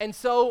 And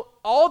so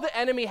all the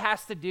enemy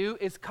has to do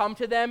is come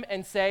to them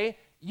and say,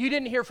 you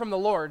didn't hear from the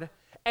Lord.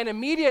 And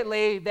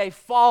immediately they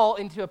fall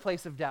into a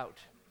place of doubt.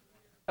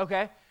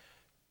 Okay?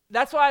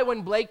 That's why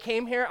when Blake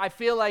came here, I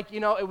feel like,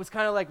 it was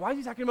kind of like, why is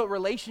he talking about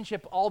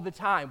relationship all the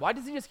time? Why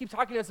does he just keep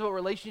talking to us about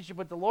relationship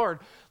with the Lord?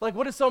 Like,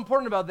 what is so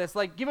important about this?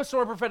 Like, give us some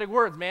more prophetic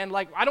words, man.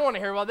 Like, I don't want to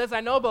hear about this.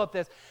 I know about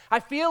this. I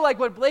feel like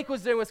what Blake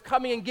was doing was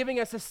coming and giving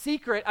us a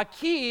secret, a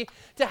key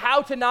to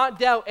how to not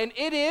doubt. And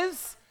it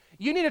is,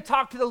 you need to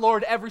talk to the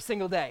Lord every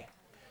single day.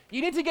 You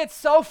need to get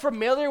so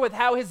familiar with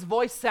how his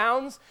voice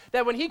sounds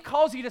that when he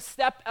calls you to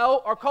step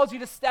out or calls you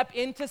to step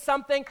into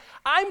something,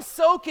 I'm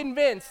so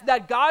convinced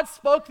that God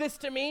spoke this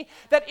to me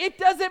that it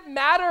doesn't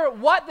matter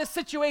what the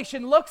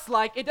situation looks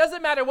like. It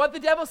doesn't matter what the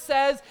devil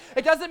says.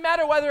 It doesn't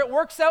matter whether it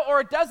works out or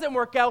it doesn't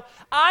work out.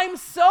 I'm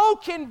so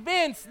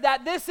convinced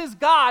that this is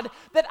God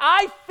that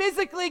I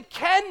physically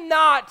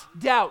cannot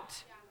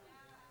doubt.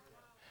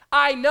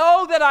 I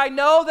know that I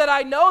know that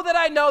I know that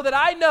I know that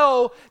I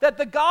know that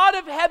the God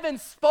of heaven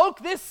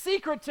spoke this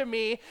secret to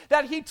me,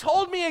 that he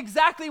told me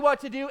exactly what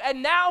to do,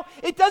 and now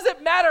it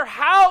doesn't matter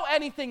how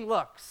anything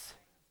looks.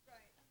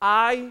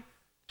 I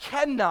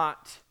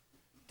cannot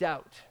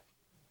doubt.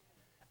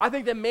 I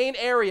think the main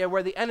area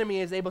where the enemy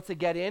is able to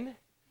get in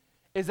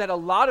is that a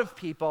lot of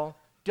people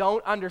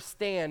don't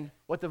understand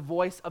what the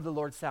voice of the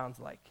Lord sounds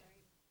like.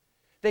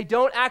 They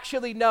don't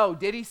actually know,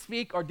 did he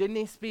speak or didn't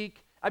he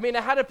speak? I mean,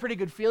 I had a pretty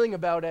good feeling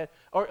about it,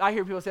 or I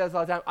hear people say this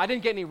all the time, I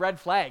didn't get any red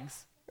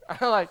flags.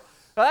 I'm like,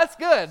 well, that's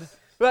good,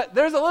 but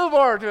there's a little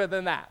more to it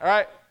than that, all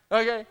right?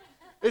 Okay?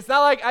 It's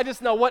not like I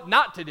just know what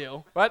not to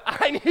do, but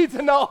I need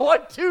to know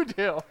what to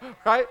do,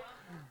 right?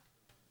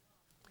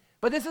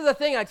 But this is the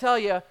thing, I tell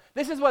you,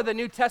 this is what the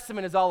New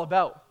Testament is all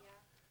about.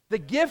 The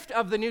gift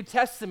of the New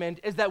Testament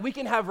is that we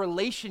can have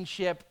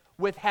relationship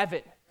with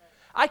heaven.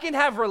 I can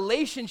have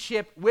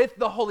relationship with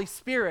the Holy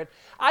Spirit.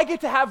 I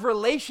get to have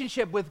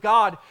relationship with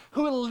God,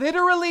 who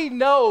literally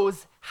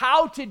knows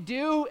how to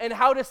do and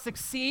how to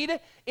succeed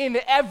in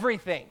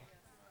everything.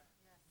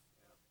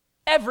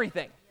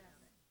 Everything.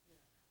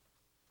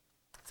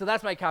 So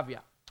that's my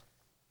caveat.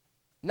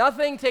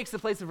 Nothing takes the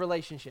place of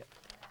relationship.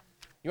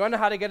 You want to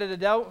know how to get it a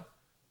doubt?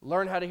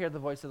 Learn how to hear the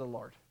voice of the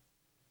Lord.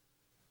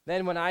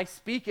 Then when I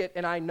speak it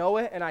and I know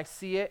it and I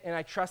see it and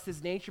I trust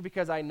his nature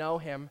because I know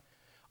him,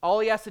 all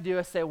he has to do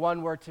is say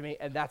one word to me,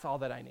 and that's all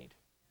that I need.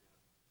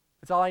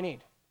 That's all I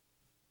need.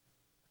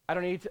 I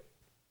don't need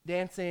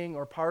dancing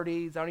or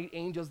parties. I don't need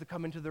angels to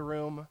come into the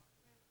room.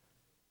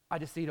 I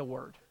just need a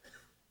word.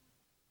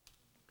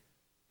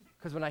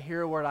 Because when I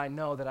hear a word, I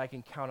know that I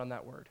can count on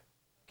that word.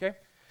 Okay?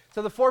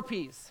 So the 4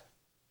 P's.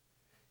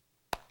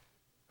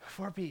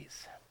 4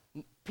 P's.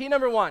 P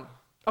number 1.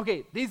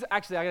 Okay, these,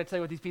 actually, I got to tell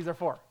you what these P's are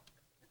for.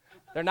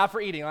 They're not for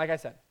eating, like I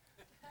said.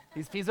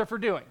 These P's are for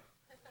doing.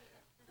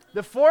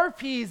 The 4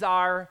 P's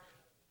are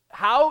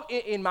how,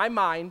 in my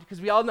mind,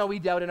 because we all know we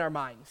doubt in our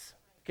minds.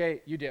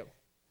 Okay, you do.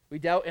 We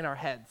doubt in our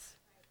heads.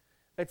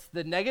 It's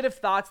the negative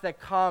thoughts that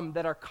come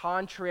that are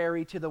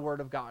contrary to the Word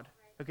of God.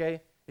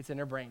 Okay? It's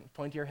in our brain.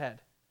 Point to your head.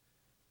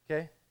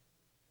 Okay?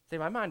 Say,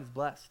 my mind is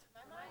blessed.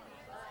 My mind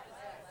is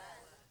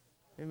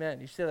blessed.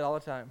 Amen. You say that all the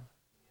time.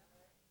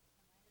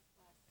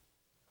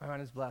 My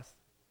mind is blessed.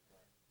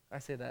 I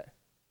say that.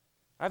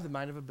 I have the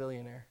mind of a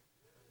billionaire.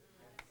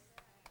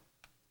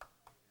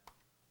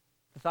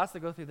 The thoughts that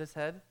go through this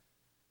head,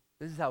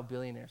 this is how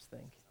billionaires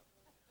think.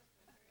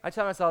 I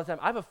tell myself all the time,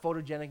 I have a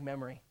photogenic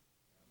memory.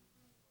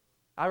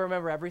 I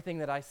remember everything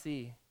that I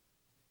see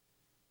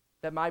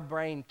that my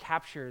brain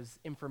captures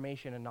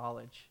information and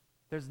knowledge.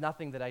 There's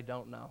nothing that I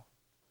don't know.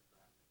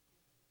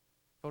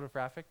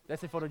 Photographic? Did I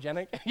say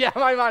photogenic? Yeah,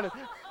 my mind is.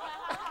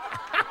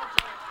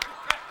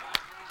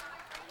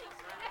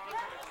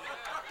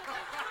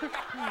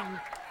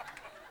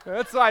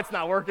 That's why it's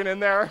not working in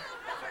there.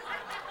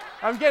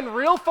 I'm getting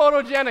real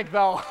photogenic,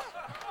 though.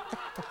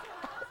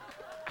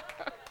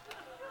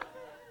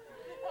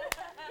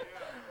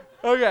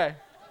 Okay.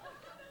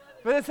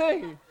 But the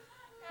thing,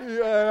 yeah,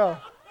 I know.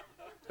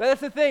 But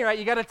that's the thing, right?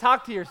 You got to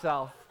talk to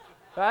yourself.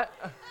 Right?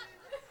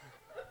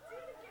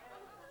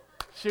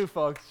 Shoot,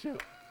 folks,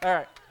 shoot. All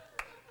right.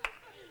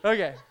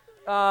 Okay.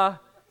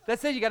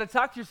 That's it. You got to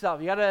talk to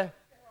yourself. You got to.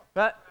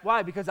 But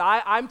why? Because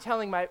I'm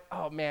telling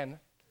oh man,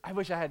 I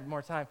wish I had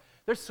more time.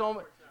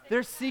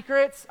 There's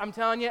secrets, I'm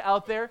telling you,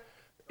 out there.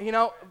 You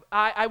know,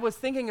 I was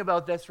thinking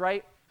about this,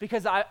 right?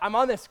 Because I'm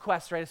on this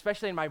quest, right?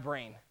 Especially in my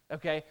brain,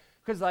 okay?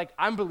 Because like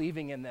I'm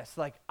believing in this.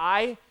 Like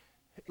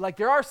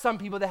there are some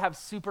people that have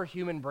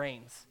superhuman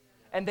brains,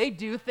 and they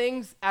do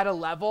things at a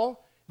level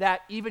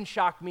that even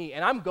shock me,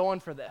 and I'm going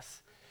for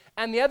this.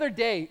 And the other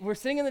day, we're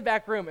sitting in the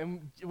back room,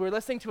 and we're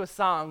listening to a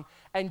song,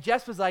 and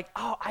Jess was like,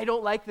 oh, I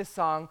don't like this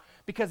song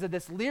because of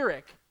this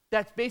lyric.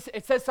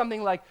 It says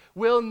something like,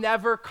 we'll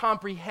never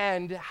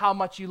comprehend how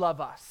much you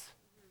love us.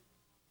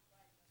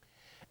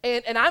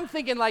 And I'm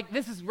thinking, like,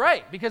 this is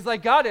right, because,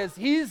 like, God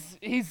he's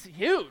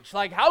huge.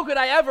 Like, how could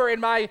I ever, in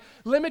my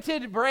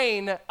limited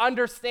brain,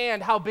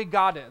 understand how big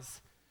God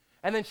is?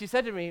 And then she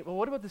said to me, well,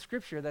 what about the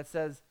scripture that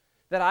says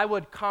that I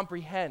would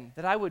comprehend,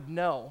 that I would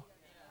know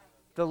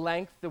the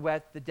length, the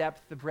width, the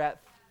depth, the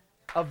breadth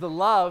of the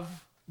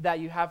love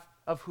that you have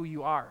of who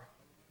you are?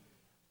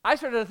 I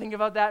started to think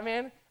about that,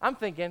 man. I'm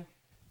thinking,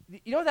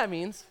 you know what that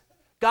means?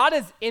 God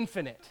is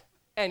infinite,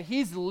 and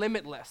he's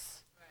limitless.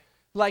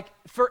 Like,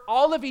 for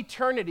all of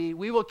eternity,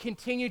 we will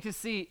continue to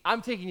see.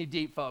 I'm taking you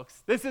deep,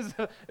 folks.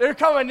 They're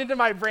coming into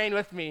my brain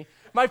with me.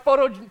 My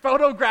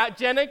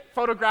photographic,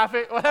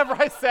 whatever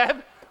I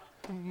said,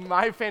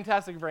 my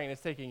fantastic brain is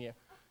taking you.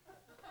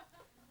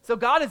 So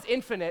God is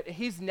infinite.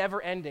 He's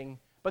never ending.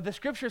 But the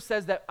scripture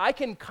says that I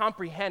can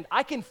comprehend,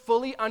 I can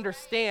fully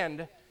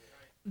understand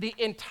the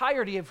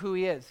entirety of who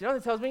he is. You know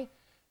what it tells me?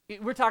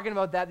 We're talking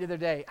about that the other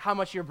day, how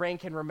much your brain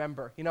can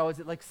remember. You know, is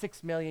it like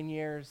 6 million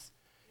years?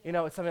 You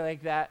know, it's something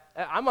like that.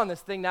 I'm on this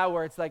thing now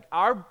where it's like,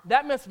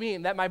 that must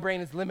mean that my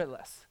brain is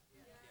limitless.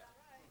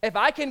 If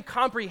I can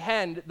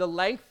comprehend the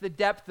length, the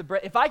depth, the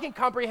breadth, if I can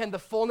comprehend the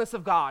fullness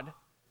of God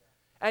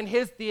and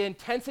the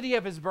intensity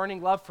of his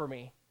burning love for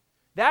me,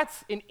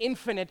 that's an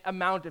infinite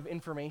amount of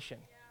information.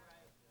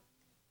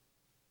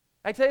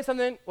 I tell you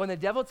something, when the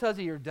devil tells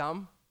you you're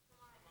dumb,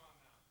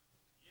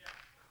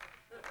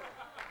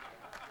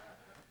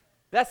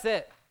 that's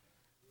it.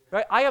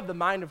 Right? I have the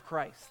mind of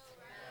Christ.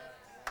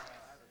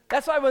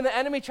 That's why when the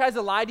enemy tries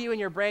to lie to you in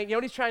your brain, you know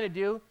what he's trying to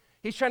do?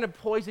 He's trying to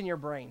poison your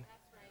brain.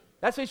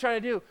 That's what he's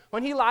trying to do.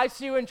 When he lies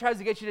to you and tries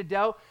to get you to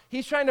doubt,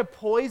 he's trying to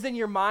poison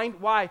your mind.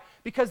 Why?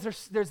 Because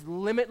there's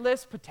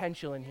limitless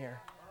potential in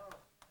here.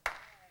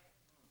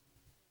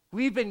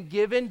 We've been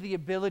given the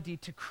ability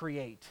to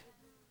create.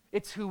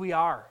 It's who we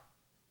are.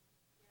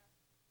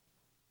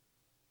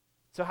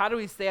 So how do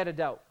we stay out of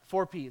doubt?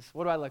 4 P's.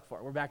 What do I look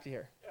for? We're back to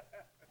here.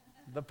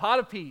 The pot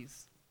of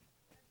peas.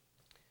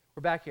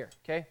 We're back here,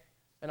 okay?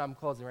 And I'm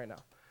closing right now.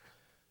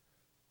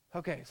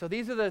 Okay, so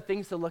these are the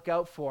things to look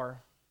out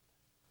for.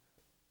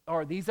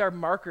 Or these are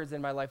markers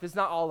in my life. It's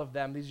not all of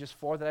them. These are just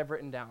 4 that I've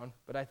written down.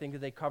 But I think that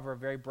they cover a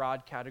very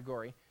broad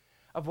category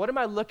of what am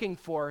I looking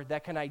for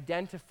that can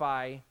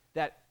identify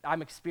that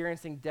I'm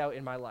experiencing doubt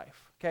in my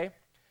life, okay?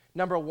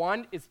 Number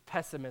 1 is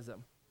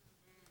pessimism,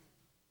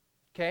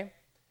 okay?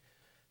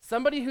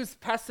 Somebody who's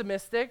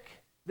pessimistic,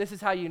 this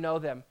is how you know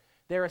them.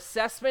 Their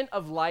assessment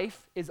of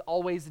life is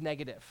always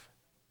negative,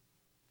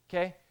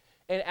 okay?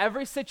 In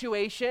every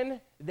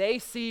situation, they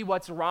see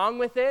what's wrong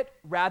with it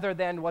rather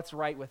than what's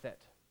right with it.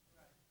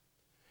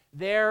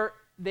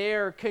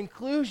 Their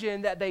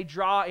conclusion that they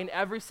draw in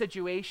every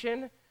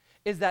situation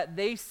is that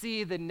they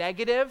see the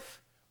negative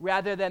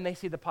rather than they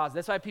see the positive.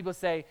 That's why people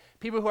say,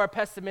 people who are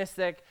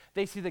pessimistic,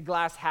 they see the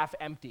glass half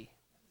empty.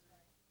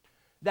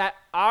 That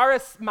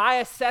my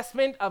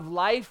assessment of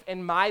life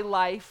and my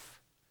life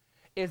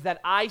is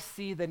that I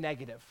see the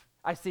negative.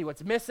 I see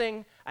what's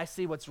missing. I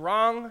see what's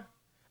wrong.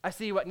 I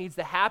see what needs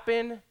to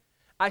happen.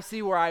 I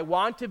see where I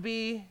want to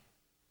be.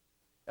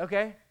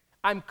 Okay?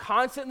 I'm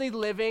constantly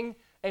living,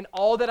 and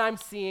all that I'm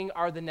seeing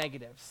are the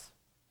negatives.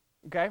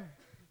 Okay?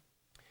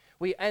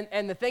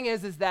 And the thing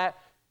is that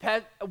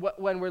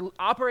when we're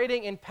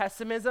operating in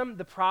pessimism,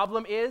 the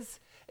problem is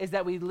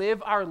that we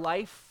live our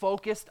life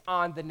focused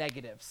on the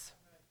negatives.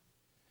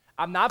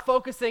 I'm not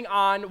focusing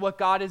on what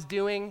God is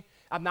doing.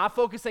 I'm not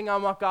focusing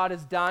on what God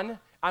has done.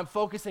 I'm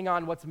focusing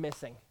on what's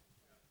missing.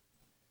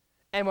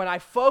 And when I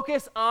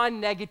focus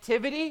on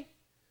negativity,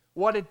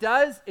 what it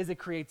does is it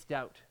creates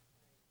doubt.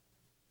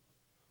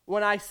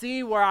 When I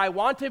see where I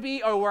want to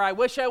be or where I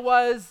wish I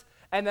was,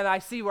 and then I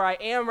see where I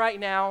am right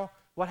now,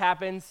 what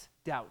happens?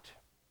 Doubt.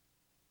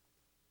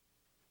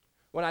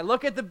 When I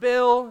look at the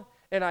bill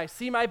and I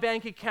see my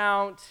bank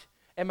account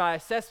And my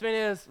assessment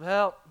is,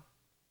 well,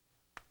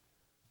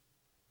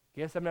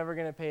 guess I'm never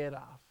going to pay it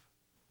off.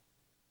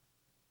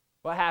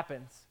 What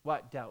happens?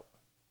 What? Doubt.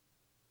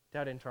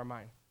 Doubt into our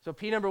mind. So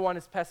P number 1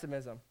 is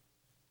pessimism.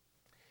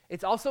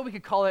 It's also, we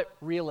could call it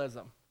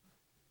realism.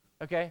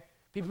 Okay?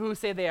 People who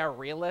say they are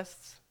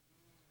realists.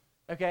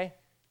 Okay?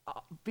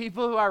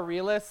 People who are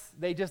realists,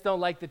 they just don't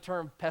like the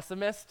term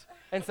pessimist.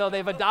 And so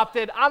they've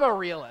adopted, I'm a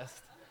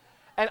realist.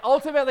 And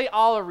ultimately,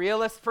 all a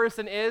realist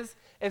person is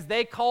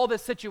they call the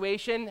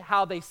situation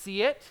how they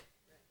see it.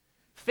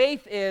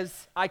 Faith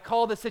is, I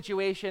call the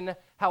situation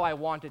how I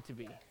want it to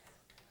be.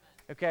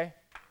 Okay?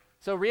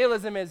 So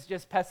realism is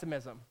just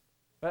pessimism.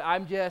 But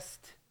I'm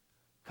just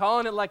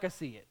calling it like I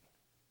see it.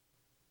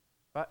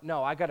 But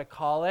no, I got to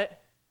call it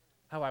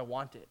how I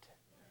want it.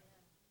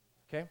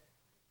 Okay?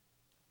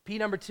 P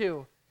number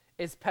 2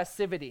 is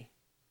passivity.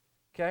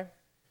 Okay?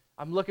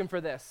 I'm looking for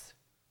this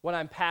when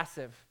I'm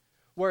passive,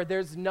 where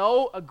there's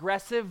no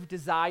aggressive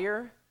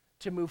desire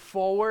to move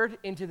forward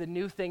into the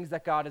new things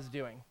that God is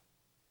doing.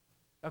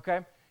 Okay?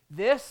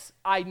 This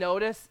I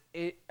notice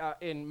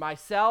in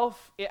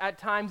myself at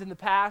times in the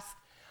past.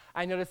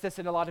 I notice this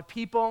in a lot of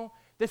people.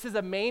 This is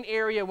a main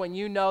area when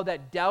you know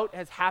that doubt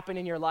has happened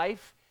in your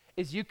life,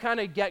 is you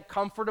kind of get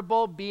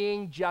comfortable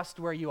being just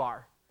where you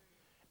are.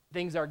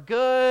 Things are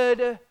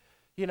good,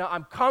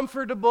 I'm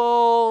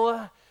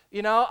comfortable,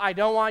 I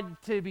don't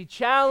want to be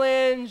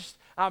challenged,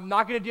 I'm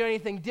not going to do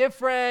anything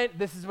different,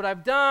 this is what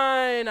I've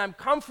done, I'm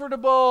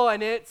comfortable,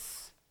 and I'm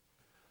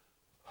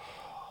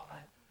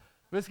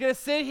just going to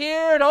sit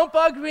here, don't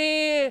bug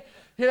me,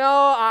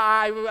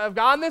 I've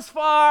gone this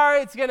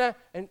far,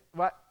 and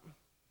what?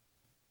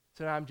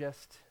 So now I'm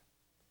just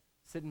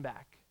sitting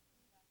back.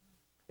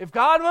 If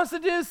God wants to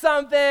do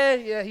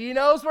something, he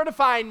knows where to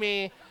find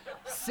me,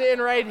 sitting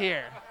right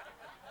here.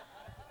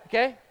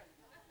 Okay?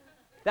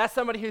 That's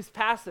somebody who's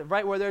passive,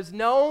 right? Where there's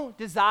no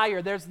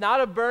desire, there's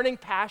not a burning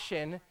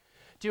passion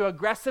to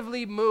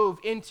aggressively move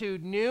into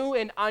new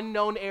and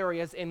unknown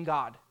areas in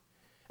God.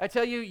 I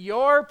tell you,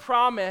 your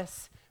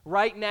promise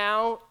right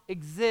now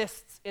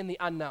exists in the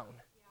unknown.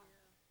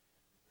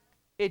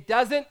 It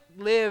doesn't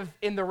live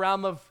in the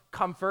realm of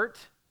comfort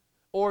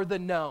or the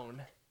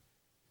known.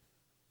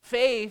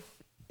 Faith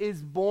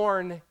is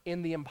born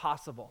in the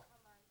impossible.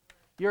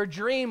 Your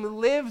dream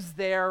lives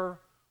there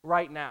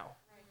right now.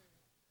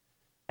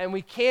 And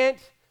we can't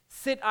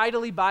sit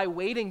idly by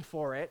waiting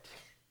for it.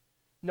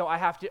 No, I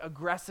have to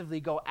aggressively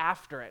go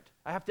after it.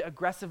 I have to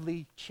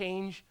aggressively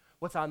change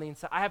what's on the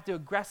inside. I have to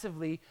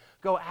aggressively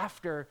go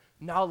after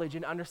knowledge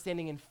and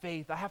understanding and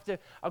faith. I have to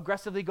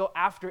aggressively go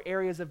after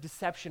areas of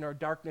deception or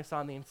darkness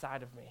on the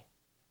inside of me.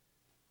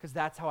 Because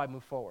that's how I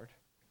move forward.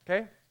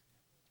 Okay?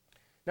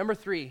 Number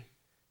 3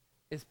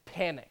 is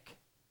panic.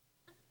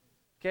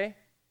 Okay?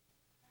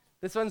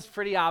 This one's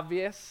pretty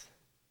obvious.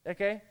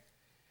 Okay?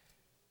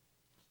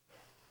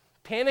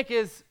 Panic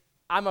is,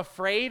 I'm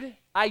afraid.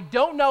 I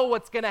don't know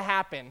what's going to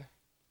happen,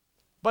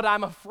 but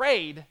I'm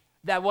afraid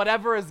that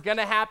whatever is going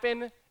to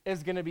happen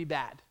is going to be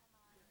bad.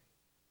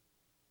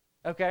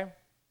 Okay?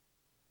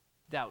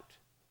 Doubt.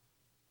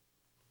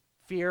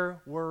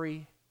 Fear,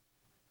 worry,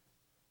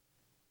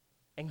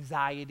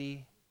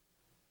 anxiety,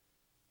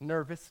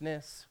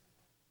 nervousness.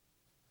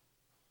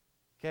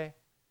 Okay?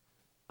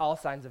 All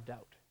signs of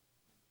doubt.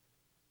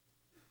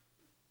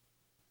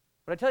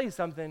 But I tell you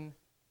something,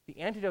 the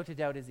antidote to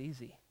doubt is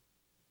easy.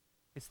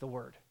 It's the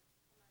word.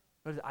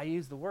 I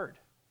use the word.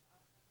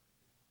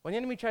 When the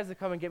enemy tries to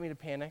come and get me to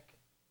panic,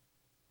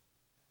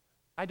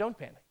 I don't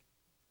panic.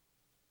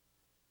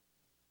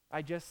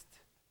 I just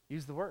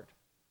use the word.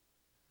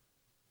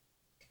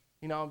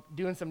 I'm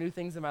doing some new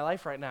things in my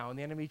life right now, and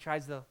the enemy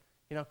tries to,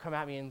 come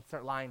at me and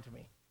start lying to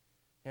me.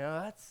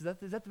 Is that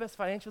the best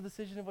financial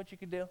decision of what you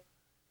could do?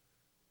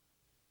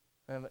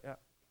 And I'm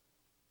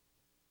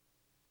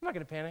not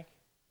going to panic.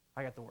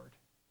 I got the word.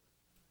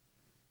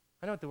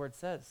 I know what the word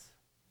says.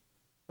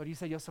 But you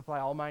said you'll supply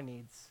all my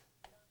needs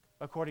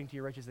according to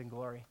your riches and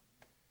glory.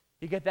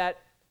 You get that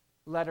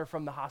letter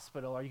from the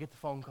hospital, or you get the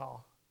phone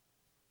call.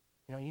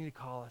 You need to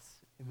call us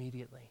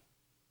immediately.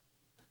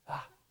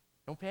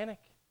 Don't panic.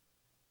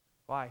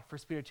 Why? 1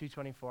 Peter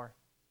 2:24.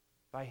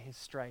 By his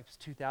stripes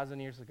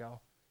 2,000 years ago,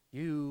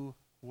 you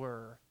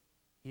were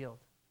healed.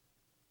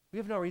 We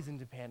have no reason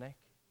to panic.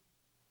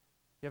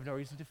 You have no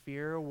reason to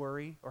fear or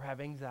worry or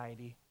have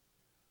anxiety.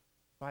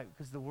 Why?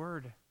 Because the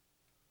word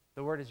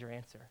is your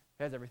answer.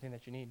 It has everything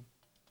that you need.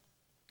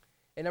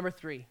 And number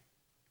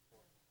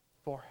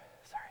 4.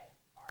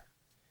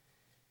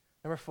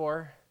 Number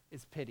 4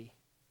 is pity.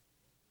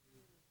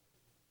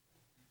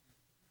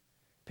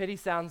 Pity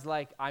sounds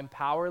like I'm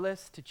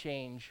powerless to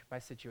change my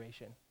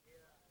situation.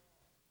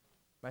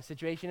 My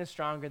situation is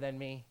stronger than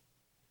me.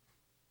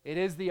 It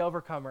is the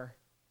overcomer,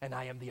 and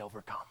I am the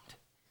overcome.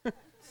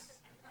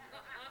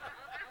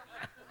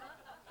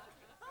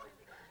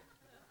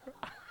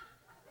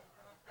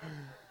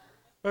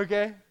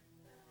 Okay?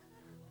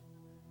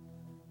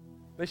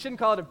 They shouldn't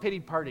call it a pity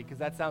party because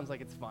that sounds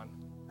like it's fun.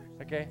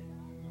 Okay?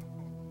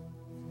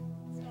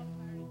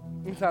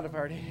 It's not a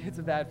party. It's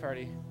a bad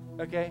party.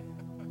 Okay?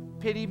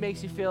 Pity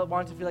makes you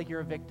want to feel like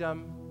you're a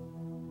victim.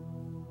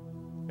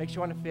 Makes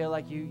you want to feel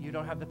like you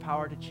don't have the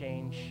power to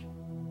change.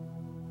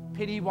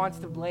 Pity wants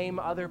to blame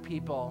other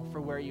people for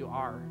where you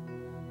are.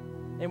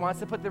 It wants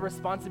to put the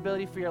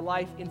responsibility for your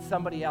life in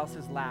somebody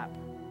else's lap.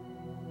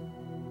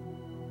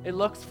 It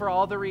looks for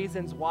all the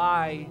reasons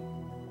why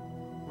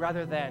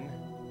rather than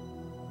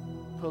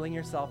pulling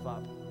yourself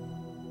up.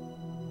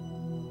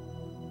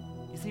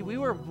 You see, we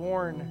were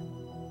born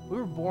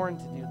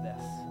to do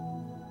this.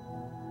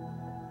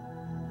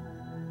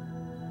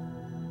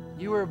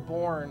 You were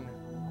born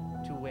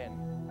to win.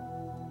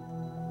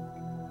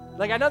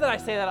 Like, I know that I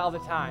say that all the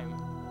time,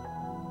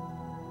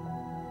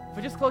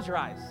 but just close your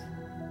eyes.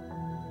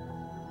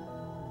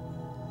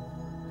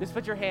 Just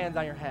put your hands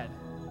on your head.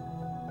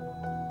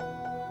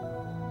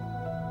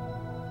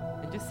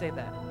 And just say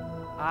that.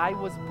 I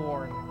was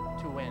born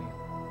to win.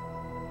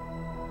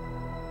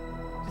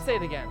 Just say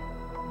it again.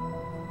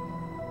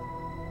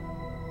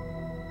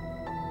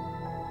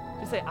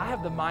 Just say, I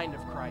have the mind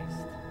of Christ.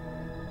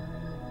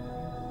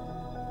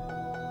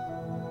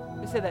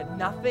 Just say that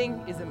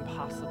nothing is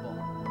impossible.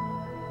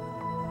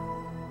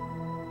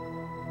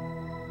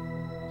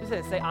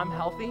 Just say, I'm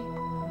healthy,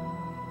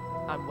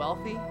 I'm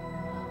wealthy,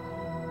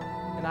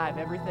 and I have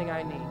everything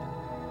I need.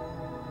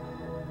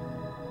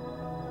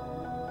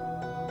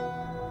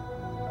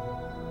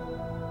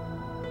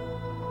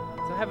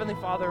 So Heavenly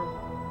Father,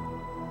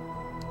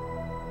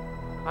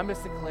 I'm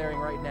just declaring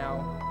right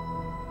now,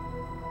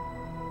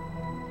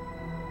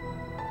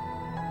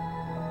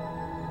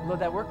 Lord,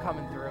 that we're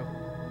coming through.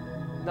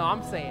 No,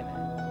 I'm saying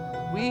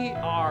it. We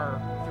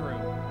are through.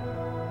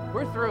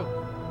 We're through.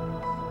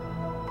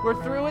 We're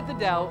through with the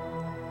doubt.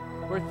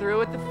 We're through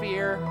with the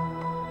fear.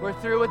 We're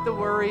through with the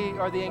worry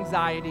or the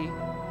anxiety.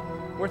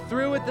 We're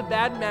through with the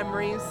bad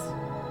memories.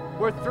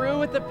 We're through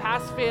with the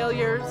past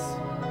failures.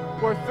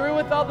 We're through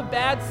with all the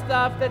bad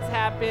stuff that's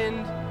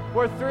happened.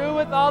 We're through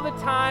with all the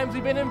times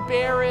we've been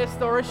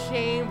embarrassed or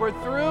ashamed. We're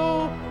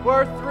through.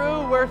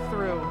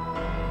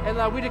 And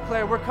Lord, we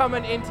declare we're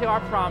coming into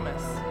our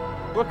promise.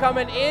 We're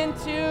coming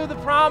into the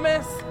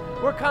promise.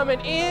 We're coming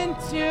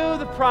into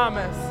the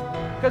promise.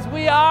 Because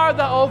we are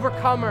the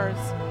overcomers.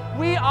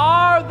 We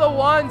are the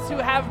ones who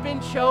have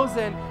been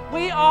chosen.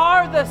 We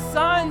are the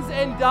sons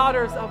and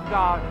daughters of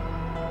God.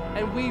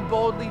 And we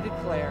boldly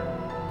declare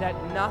that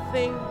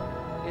nothing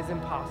is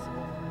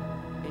impossible.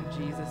 In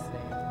Jesus'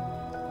 name,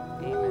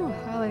 amen. Ooh,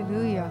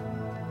 hallelujah.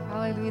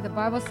 Hallelujah. The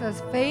Bible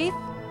says faith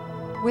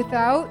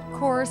without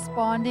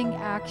corresponding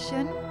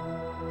action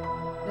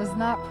does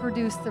not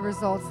produce the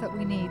results that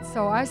we need.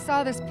 So I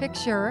saw this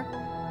picture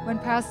when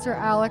Pastor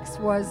Alex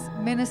was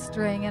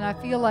ministering, and I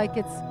feel like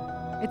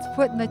it's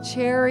putting the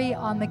cherry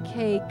on the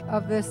cake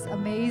of this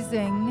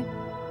amazing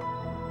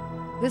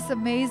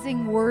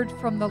word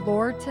from the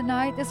Lord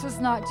tonight. This was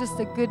not just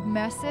a good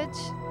message.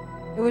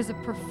 It was a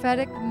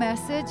prophetic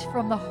message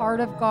from the heart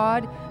of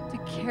God to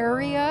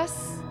carry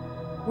us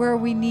where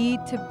we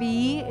need to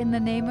be in the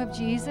name of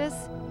Jesus.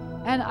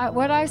 And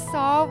what I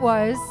saw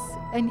was,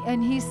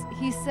 and he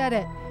said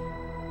it,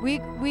 we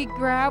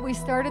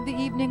started the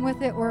evening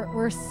with it,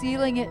 we're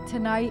sealing it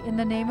tonight in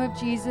the name of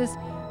Jesus.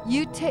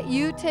 You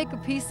take a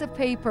piece of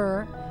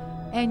paper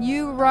and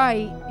you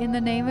write in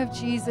the name of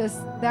Jesus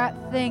that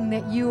thing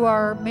that you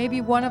are,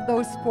 maybe one of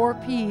those 4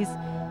 P's,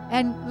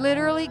 and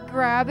literally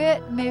grab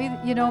it. Maybe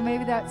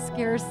that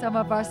scares some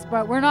of us,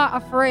 but we're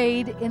not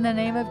afraid in the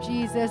name of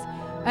Jesus.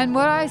 And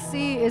what I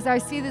see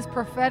this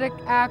prophetic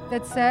act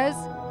that says,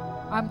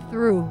 I'm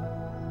through.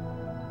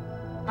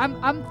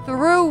 I'm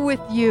through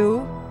with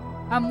you.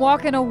 I'm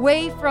walking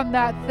away from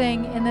that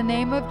thing in the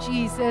name of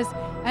Jesus.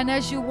 And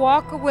as you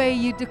walk away,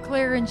 you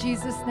declare in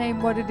Jesus'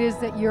 name what it is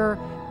that you're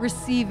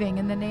receiving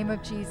in the name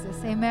of Jesus.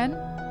 Amen.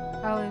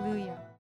 Hallelujah.